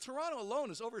city. Just Toronto alone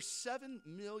is over 7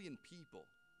 million people.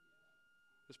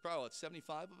 There's probably,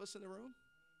 75 of us in the room?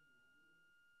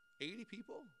 80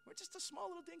 people? We're just a small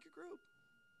little dinky group.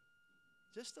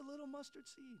 Just a little mustard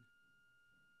seed.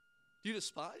 Do you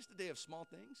despise the day of small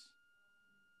things?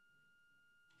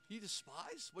 Do you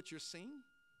despise what you're seeing?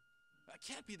 That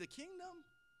can't be the kingdom.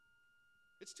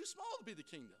 It's too small to be the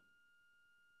kingdom.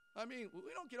 I mean,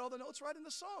 we don't get all the notes right in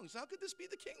the songs. How could this be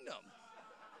the kingdom?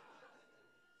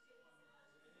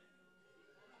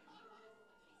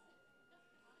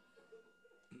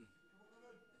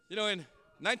 You know, in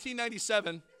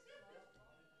 1997,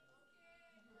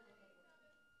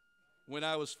 when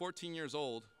I was 14 years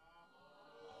old,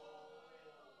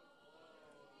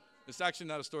 it's actually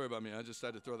not a story about me. I just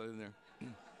had to throw that in there.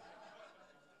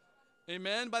 A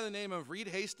man by the name of Reed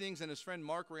Hastings and his friend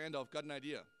Mark Randolph got an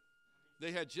idea.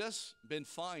 They had just been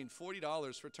fined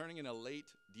 $40 for turning in a late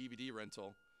DVD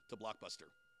rental to Blockbuster.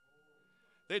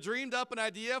 They dreamed up an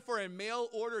idea for a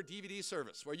mail-order DVD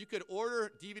service where you could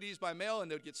order DVDs by mail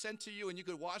and they would get sent to you and you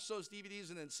could watch those DVDs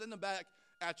and then send them back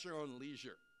at your own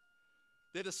leisure.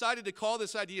 They decided to call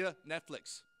this idea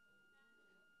Netflix.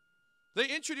 They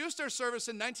introduced their service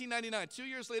in 1999, 2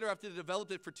 years later after they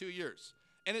developed it for 2 years.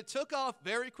 And it took off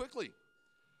very quickly.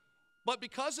 But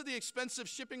because of the expensive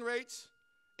shipping rates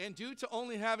and due to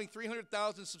only having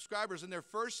 300,000 subscribers in their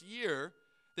first year,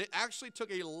 they actually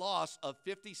took a loss of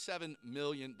 $57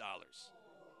 million.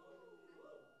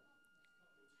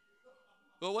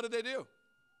 Well, what did they do?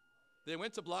 They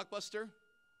went to Blockbuster,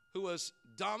 who was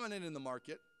dominant in the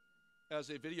market as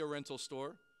a video rental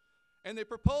store, and they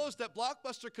proposed that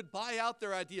Blockbuster could buy out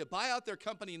their idea, buy out their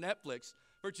company Netflix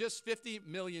for just $50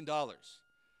 million.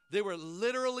 They were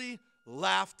literally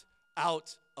laughed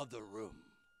out of the room.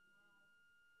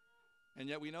 And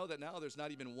yet we know that now there's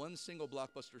not even one single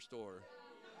Blockbuster store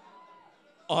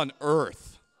on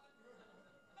earth.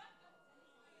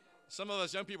 Some of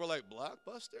us young people are like,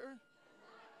 Blockbuster?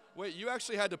 Wait, you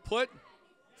actually had to put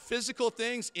physical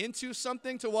things into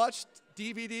something to watch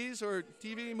DVDs or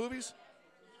TV movies?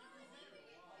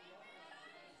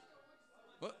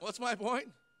 What's my point?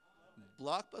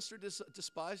 Blockbuster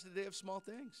despised the day of small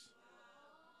things.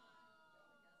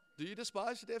 Do you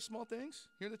despise the day of small things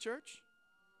here in the church?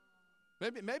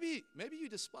 Maybe you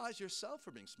despise yourself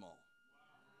for being small.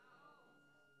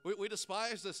 We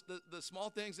despise the small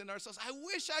things in ourselves. I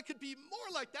wish I could be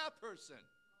more like that person.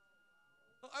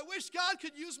 I wish God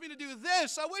could use me to do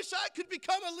this. I wish I could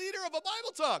become a leader of a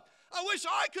Bible talk. I wish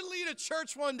I could lead a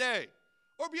church one day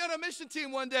or be on a mission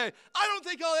team one day. I don't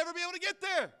think I'll ever be able to get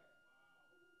there.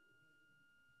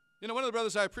 You know, one of the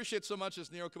brothers I appreciate so much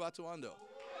is Nero Kabatuando.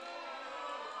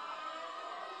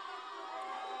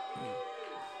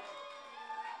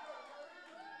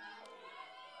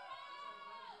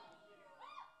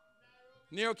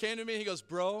 Nero came to me, he goes,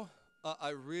 bro, I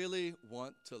really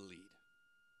want to lead.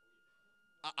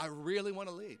 I really want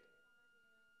to lead.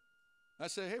 I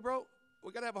said, hey, bro,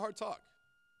 we got to have a hard talk.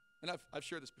 And I've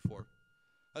shared this before.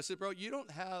 I said, bro, you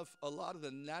don't have a lot of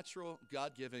the natural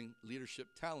God-given leadership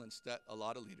talents that a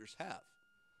lot of leaders have.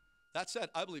 That said,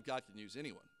 I believe God can use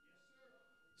anyone.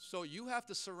 So you have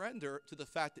to surrender to the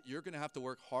fact that you're going to have to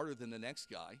work harder than the next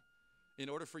guy in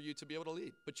order for you to be able to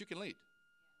lead. But you can lead.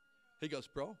 He goes,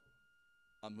 bro,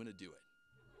 I'm going to do it.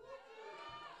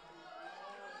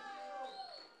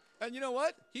 And you know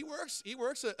what? He works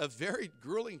a very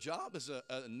grueling job as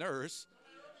a nurse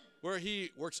where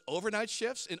he works overnight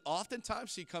shifts, and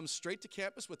oftentimes he comes straight to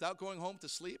campus without going home to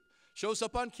sleep, shows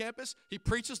up on campus, he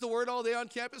preaches the word all day on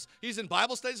campus, he's in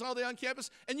Bible studies all day on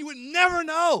campus, and you would never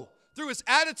know through his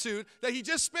attitude that he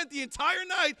just spent the entire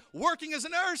night working as a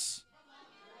nurse.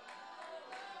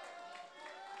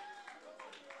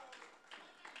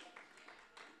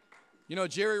 You know,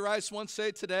 Jerry Rice once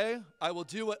said, today, I will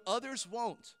do what others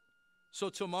won't, so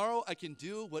tomorrow I can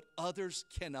do what others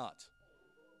cannot.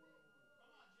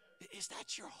 Is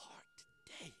that your heart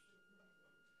today?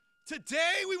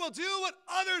 Today we will do what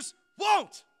others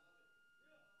won't,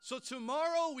 so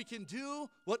tomorrow we can do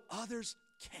what others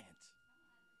can't.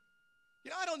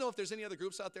 You know, I don't know if there's any other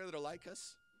groups out there that are like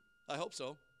us. I hope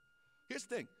so. Here's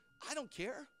the thing. I don't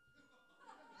care.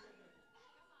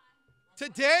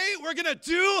 Today, we're going to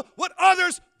do what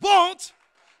others won't,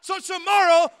 so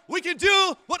tomorrow we can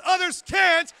do what others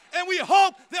can't, and we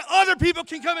hope that other people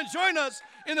can come and join us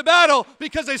in the battle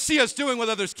because they see us doing what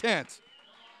others can't.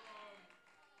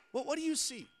 Well, what do you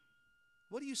see?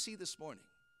 What do you see this morning?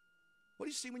 What do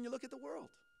you see when you look at the world?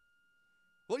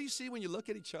 What do you see when you look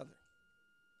at each other?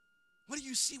 What do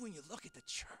you see when you look at the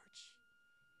church?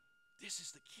 This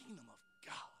is the kingdom of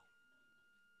God.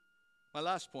 My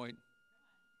last point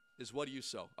is, what do you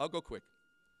sow? I'll go quick.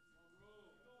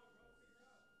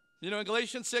 You know, in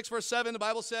Galatians 6, verse 7, the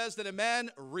Bible says that a man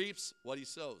reaps what he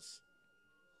sows.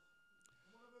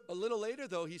 A little later,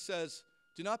 though, he says,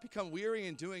 do not become weary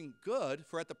in doing good,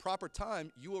 for at the proper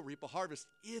time you will reap a harvest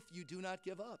if you do not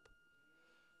give up.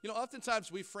 You know,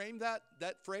 oftentimes we frame that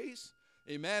phrase,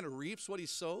 a man reaps what he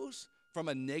sows, from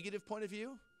a negative point of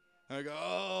view. I go,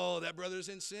 oh, that brother's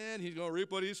in sin. He's going to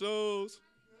reap what he sows.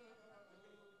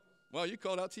 Well, you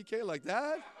called out TK like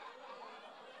that?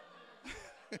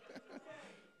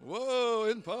 Whoa,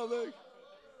 in public.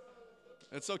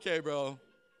 It's okay, bro.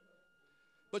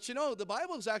 But you know, the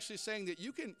Bible is actually saying that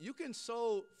you can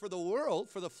sow for the world,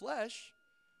 for the flesh,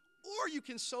 or you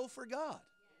can sow for God.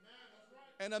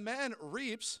 And a man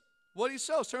reaps what he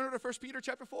sows. Turn over to 1 Peter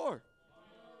chapter 4.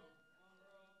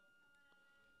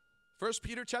 1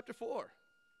 Peter chapter 4.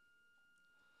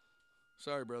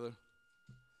 Sorry, brother.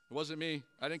 It wasn't me.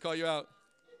 I didn't call you out.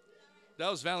 That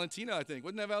was Valentina, I think.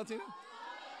 Wasn't that Valentina?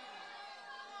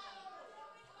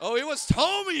 Oh, it was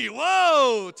Tommy.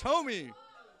 Whoa, Tommy.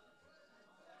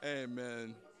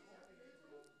 Amen.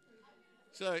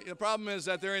 So the problem is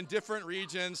that they're in different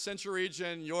regions, Central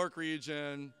region, York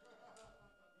region.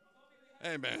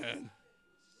 Amen.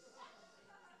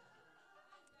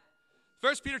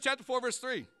 1 Peter chapter 4, verse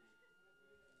 3.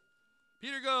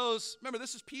 Peter goes, remember,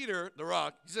 this is Peter, the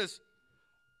rock. He says,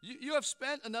 you have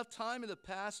spent enough time in the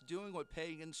past doing what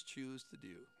pagans choose to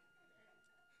do.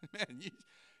 Man,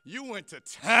 you went to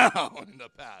town in the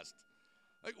past.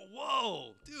 Like,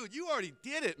 whoa, dude, you already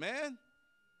did it, man.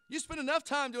 You spent enough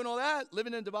time doing all that,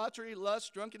 living in debauchery,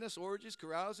 lust, drunkenness, orgies,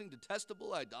 carousing,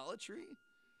 detestable idolatry.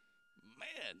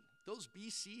 Man, those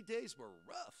BC days were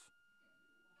rough.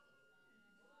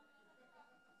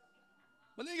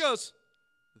 But then he goes,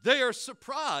 they are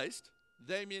surprised,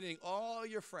 they meaning all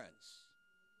your friends,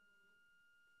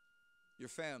 your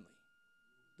family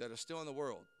that are still in the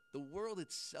world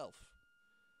itself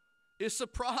is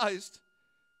surprised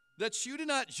that you do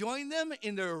not join them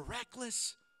in their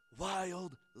reckless,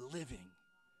 wild living,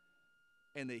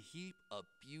 and they heap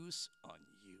abuse on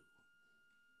you.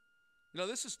 You know,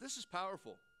 this is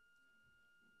powerful.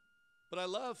 But I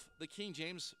love the King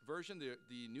James Version,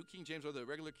 the New King James or the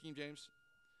regular King James.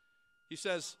 He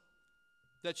says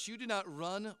that you do not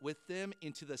run with them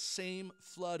into the same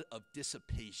flood of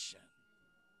dissipation.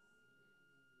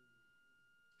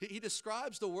 He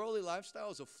describes the worldly lifestyle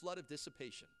as a flood of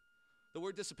dissipation. The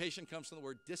word dissipation comes from the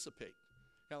word dissipate.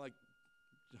 Kind of like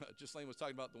Ghislaine was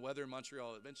talking about the weather in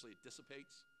Montreal. Eventually it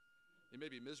dissipates. It may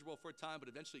be miserable for a time, but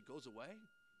eventually it goes away.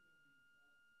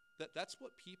 That's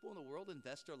what people in the world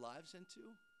invest their lives into.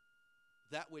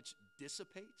 That which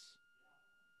dissipates.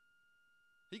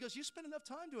 He goes, you spend enough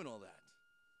time doing all that.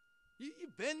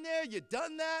 You've been there, you've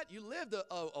done that, you lived a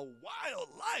wild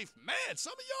life. Man,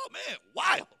 some of y'all, man,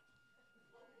 wild.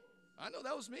 I know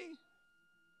that was me.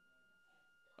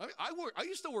 I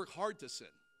used to work hard to sin.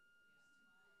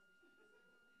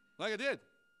 Like I did.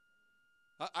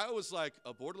 I was like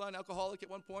a borderline alcoholic at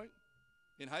one point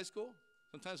in high school.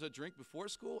 Sometimes I'd drink before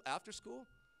school, after school.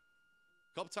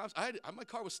 A couple times, my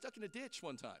car was stuck in a ditch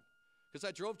one time because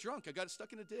I drove drunk. I got it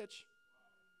stuck in a ditch.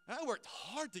 And I worked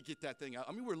hard to get that thing out.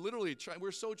 I mean, we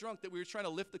were so drunk that we were trying to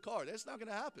lift the car. That's not going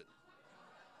to happen.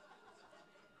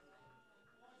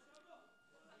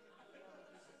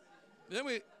 Then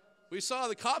we saw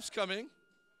the cops coming,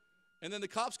 and then the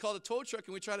cops called a tow truck,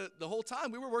 and the whole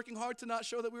time we were working hard to not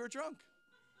show that we were drunk.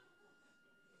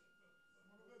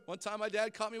 One time my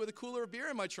dad caught me with a cooler of beer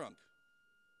in my trunk.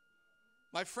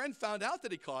 My friend found out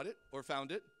that he caught it, or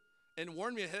found it, and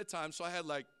warned me ahead of time, so I had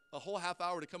like a whole half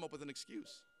hour to come up with an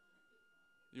excuse.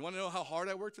 You want to know how hard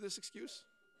I worked for this excuse?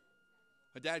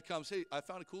 My dad comes, hey, I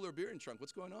found a cooler of beer in the trunk.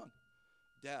 What's going on?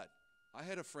 Dad, I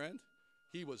had a friend.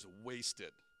 He was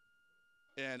wasted.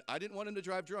 And I didn't want him to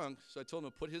drive drunk, so I told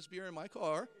him to put his beer in my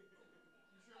car.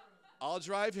 I'll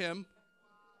drive him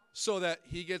so that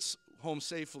he gets home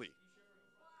safely.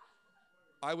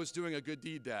 I was doing a good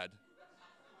deed, Dad.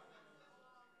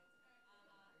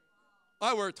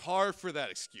 I worked hard for that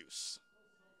excuse.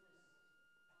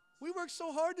 We worked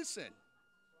so hard to sin.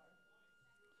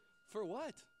 For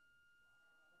what?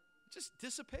 Just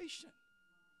dissipation.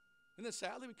 And then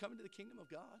sadly, we come into the kingdom of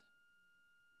God,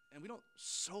 and we don't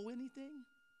sow anything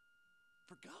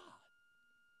for God.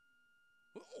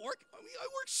 We don't work. I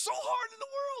work so hard in the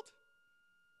world.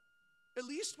 At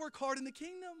least work hard in the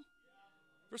kingdom.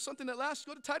 For something that lasts,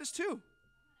 go to Titus 2.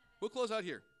 We'll close out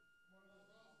here.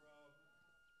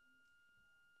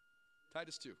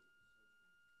 Titus 2.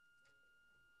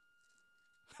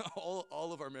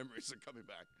 All of our memories are coming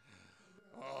back.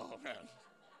 Oh, man.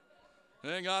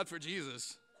 Thank God for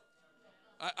Jesus.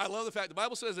 I love the fact the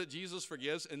Bible says that Jesus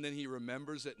forgives and then he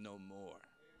remembers it no more.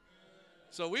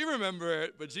 So we remember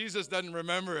it, but Jesus doesn't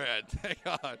remember it. Thank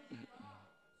God.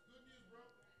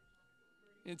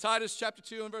 In Titus chapter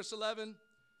 2 and verse 11,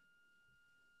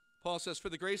 Paul says, for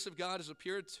the grace of God has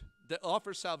appeared that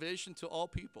offers salvation to all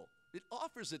people. It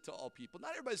offers it to all people.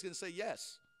 Not everybody's going to say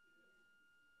yes.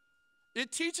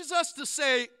 It teaches us to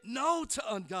say no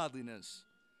to ungodliness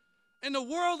and the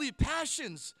worldly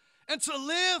passions and to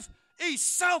live a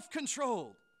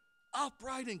self-controlled,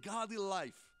 upright, and godly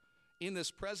life in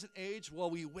this present age while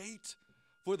we wait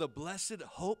for the blessed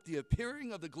hope, the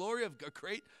appearing of the glory of our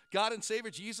great God and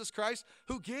Savior Jesus Christ,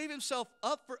 who gave himself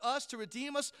up for us to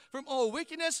redeem us from all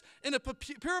wickedness and to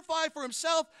purify for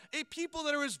himself a people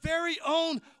that are his very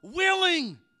own,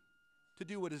 willing to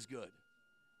do what is good.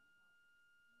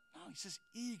 No, he says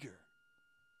eager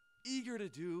to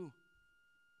do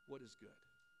what is good.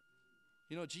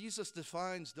 You know, Jesus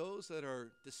defines those that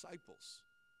are disciples,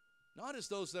 not as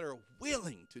those that are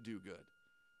willing to do good,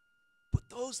 but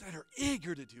those that are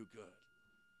eager to do good.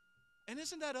 And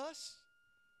isn't that us?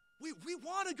 We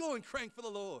want to go and crank for the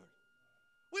Lord.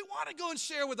 We want to go and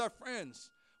share with our friends.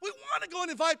 We want to go and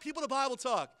invite people to Bible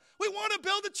talk. We want to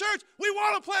build a church. We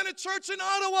want to plant a church in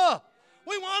Ottawa.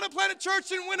 We want to plant a church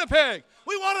in Winnipeg.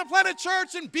 We want to plant a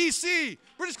church in BC,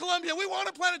 British Columbia. We want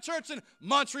to plant a church in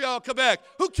Montreal, Quebec.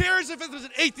 Who cares if it was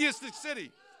an atheistic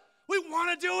city? We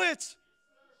want to do it.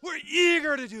 We're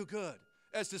eager to do good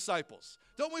as disciples.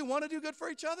 Don't we want to do good for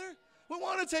each other? We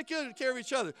want to take good care of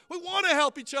each other. We want to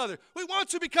help each other. We want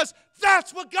to because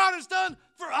that's what God has done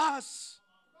for us.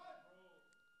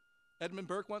 Edmund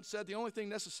Burke once said, the only thing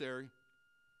necessary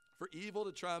for evil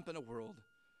to triumph in a world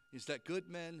is that good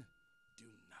men do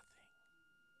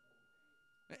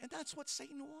nothing. And that's what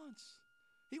Satan wants.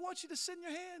 He wants you to sit in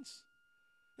your hands.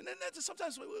 And then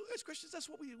sometimes as Christians, that's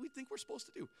what we think we're supposed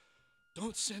to do.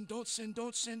 Don't sin, don't sin,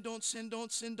 don't sin, don't sin,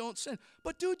 don't sin, don't sin.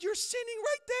 But dude, you're sinning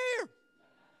right there.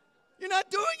 You're not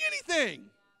doing anything.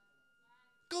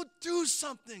 Go do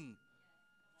something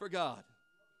for God.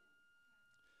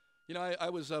 You know, I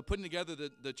was putting together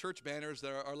the church banners.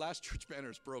 Our last church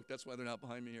banners broke. That's why they're not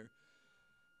behind me here.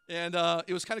 And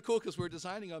it was kind of cool because we were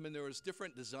designing them, and there was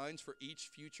different designs for each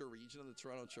future region of the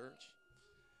Toronto church.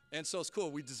 And so it's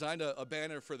cool. We designed a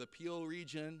banner for the Peel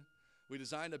region. We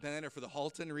designed a banner for the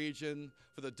Halton region,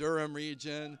 for the Durham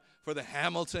region, for the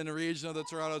Hamilton region of the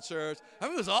Toronto church. I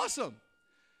mean, it was awesome.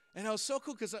 And it was so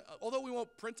cool because although we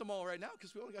won't print them all right now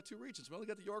because we only got 2 regions. We only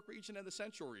got the York region and the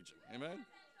Central region. Amen?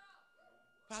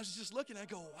 But I was just looking, I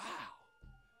go, wow.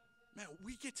 Man,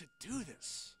 we get to do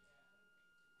this.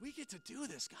 We get to do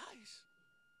this, guys.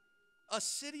 A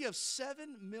city of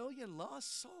 7 million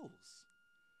lost souls.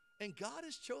 And God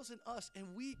has chosen us,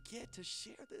 and we get to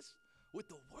share this with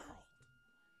the world.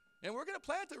 And we're going to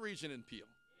plant the region in Peel.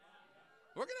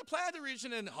 We're going to plant the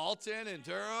region in Halton and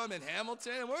Durham and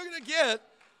Hamilton. And we're going to get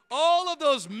all of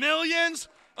those millions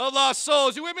of lost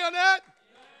souls. You with me on that?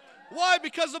 Why?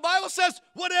 Because the Bible says,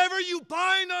 whatever you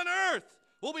bind on earth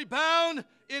will be bound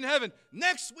in heaven.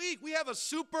 Next week, we have a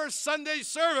super Sunday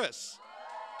service.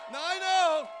 Now, I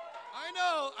know.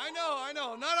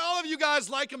 Not all of you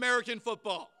guys like American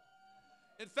football.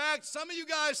 In fact, some of you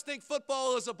guys think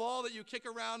football is a ball that you kick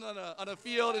around on a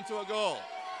field into a goal.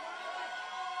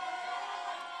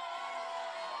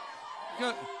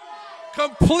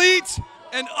 Complete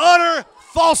and utter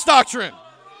false doctrine.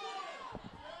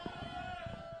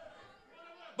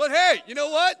 But hey, you know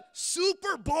what?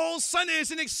 Super Bowl Sunday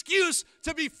is an excuse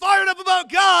to be fired up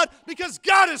about God because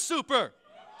God is super.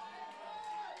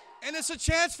 And it's a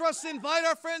chance for us to invite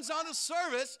our friends on the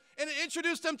service and to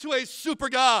introduce them to a super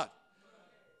God.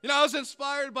 You know, I was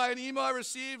inspired by an email I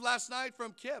received last night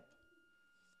from Kip.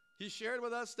 He shared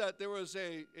with us that there was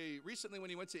recently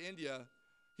when he went to India,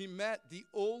 he met the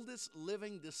oldest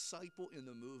living disciple in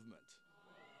the movement,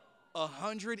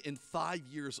 105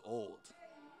 years old.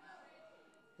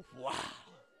 Wow.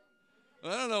 I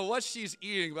don't know what she's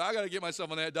eating, but I got to get myself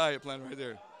on that diet plan right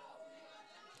there.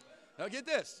 Now get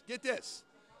this.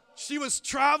 She was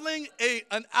traveling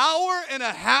an hour and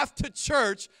a half to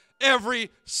church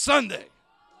every Sunday.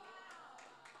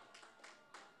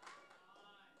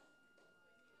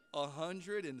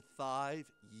 105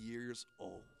 years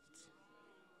old.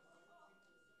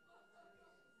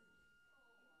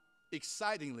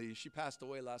 Excitingly, she passed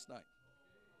away last night.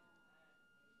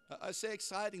 I say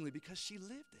excitingly because she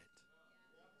lived it.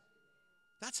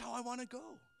 That's how I want to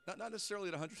go. Not necessarily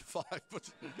at 105, but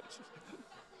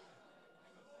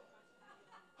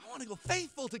I want to go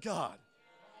faithful to God.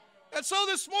 And so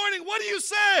this morning, what do you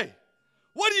say?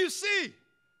 What do you see?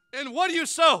 And what do you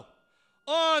sow?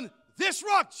 On this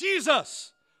rock,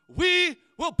 Jesus, we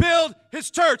will build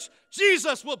his church.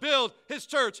 Jesus will build his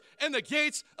church, and the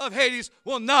gates of Hades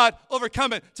will not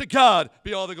overcome it. To God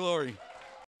be all the glory.